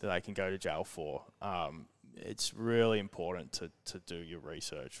that they can go to jail for. It's really important to do your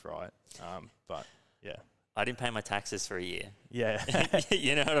research, right? But yeah. I didn't pay my taxes for a year. Yeah.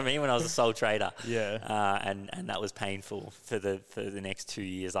 You know what I mean? When I was a sole trader. Yeah. And that was painful for the next 2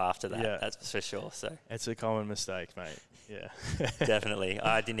 years after that. Yeah. That's for sure. So It's a common mistake, mate. Yeah. definitely.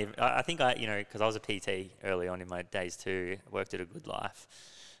 I didn't even, I think because I was a PT early on in my days too, worked at a Good Life.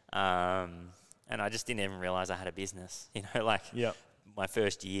 And I just didn't even realize I had a business, Yep. my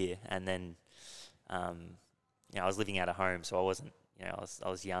first year. And then, I was living out of home. So I wasn't, I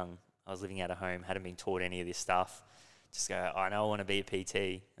was young. I was living out of home, hadn't been taught any of this stuff. Just go, I know I want to be a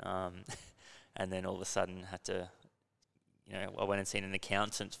PT. And then all of a sudden had to, I went and seen an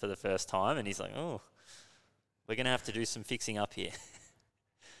accountant for the first time, and he's like, oh, we're going to have to do some fixing up here.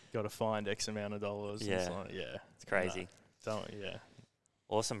 Got to find X amount of dollars. Yeah. It's crazy. Yeah.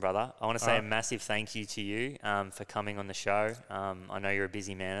 Awesome, brother. I want to say a massive thank you to you for coming on the show. I know you're a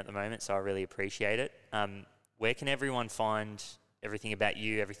busy man at the moment, so I really appreciate it. Where can everyone find everything about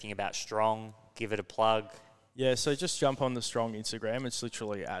you, everything about Strong? Give it a plug. Yeah, so just jump on the Strong Instagram. It's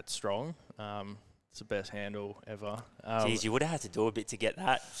literally @Strong. It's the best handle ever. Geez, you would have had to do a bit to get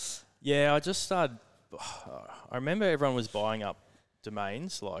that. Yeah, I just started. I remember everyone was buying up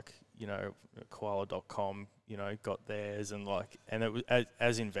domains like, koala.com, got theirs and it was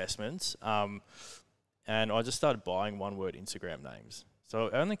as investments. And I just started buying one-word Instagram names. So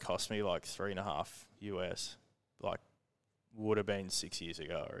it only cost me $3.5 US, would have been 6 years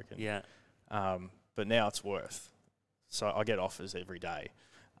ago, I reckon. Yeah. But now it's worth. So I get offers every day.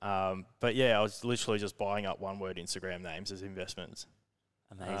 But yeah, I was literally just buying up one-word Instagram names as investments.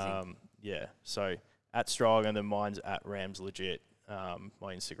 Amazing. Yeah. So @Strong, and then mine's @RamsLegit,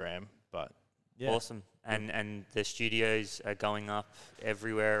 my Instagram. But yeah. Awesome. And the studios are going up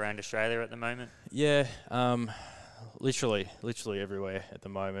everywhere around Australia at the moment? Yeah. Literally everywhere at the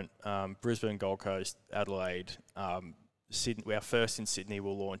moment. Brisbane, Gold Coast, Adelaide, Sydney. Our first in Sydney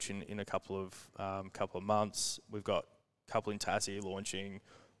will launch in a couple of months. We've got a couple in Tassie launching.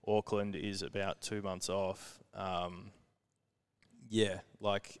 Auckland is about 2 months off.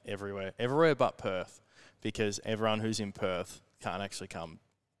 Everywhere but Perth, because everyone who's in Perth can't actually come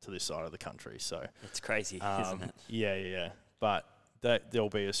to this side of the country. So it's crazy, isn't it? Yeah. But there'll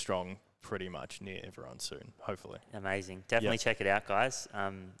be a Strong pretty much near everyone soon, hopefully. Amazing. Definitely check it out, guys.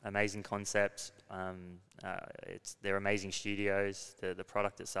 Amazing concept. They're amazing studios. The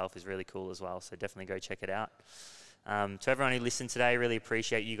product itself is really cool as well, so definitely go check it out. To everyone who listened today, really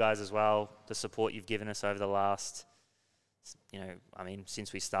appreciate you guys as well. The support you've given us over the last,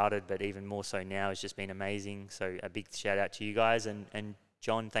 since we started, but even more so now, has just been amazing. So a big shout out to you guys. And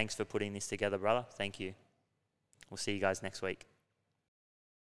John, thanks for putting this together, brother. Thank you. We'll see you guys next week.